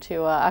June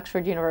to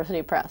Oxford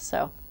University Press,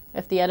 so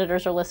if the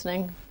editors are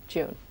listening,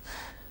 June.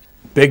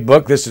 Big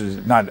book? This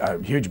is not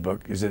a huge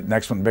book. Is the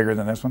next one bigger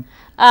than this one?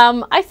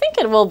 I think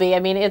it will be. I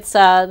mean, it's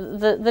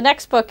the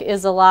next book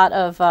is a lot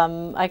of,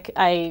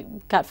 I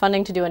got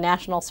funding to do a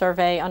national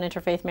survey on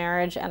interfaith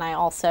marriage, and I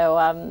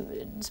also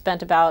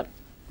spent about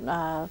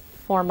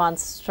 4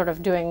 months sort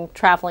of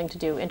traveling to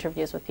do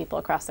interviews with people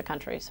across the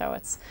country. So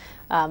it's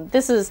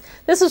this is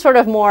sort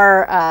of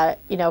more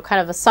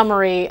kind of a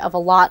summary of a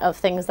lot of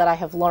things that I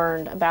have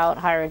learned about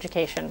higher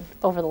education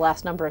over the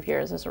last number of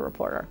years as a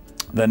reporter.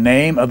 The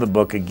name of the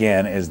book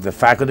again is The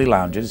Faculty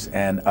Lounges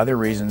and Other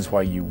Reasons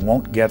Why You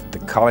Won't Get the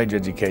College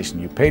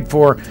Education You Paid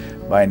For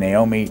by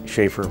Naomi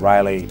Schaefer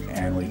Riley,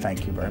 and we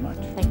thank you very much.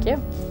 Thank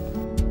you.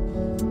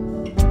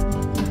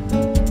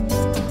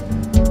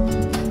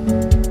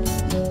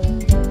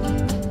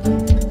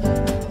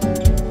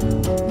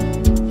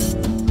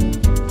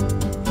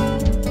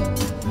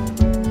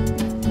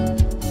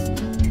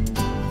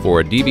 For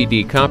a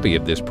DVD copy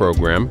of this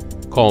program,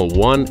 call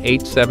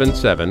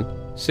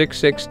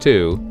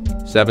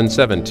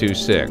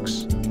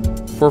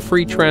 1-877-662-7726. For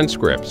free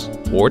transcripts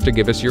or to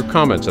give us your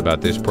comments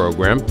about this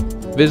program,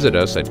 visit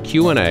us at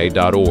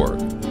qna.org.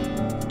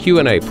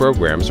 Q&A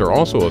programs are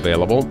also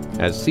available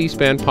as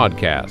C-SPAN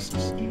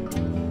podcasts.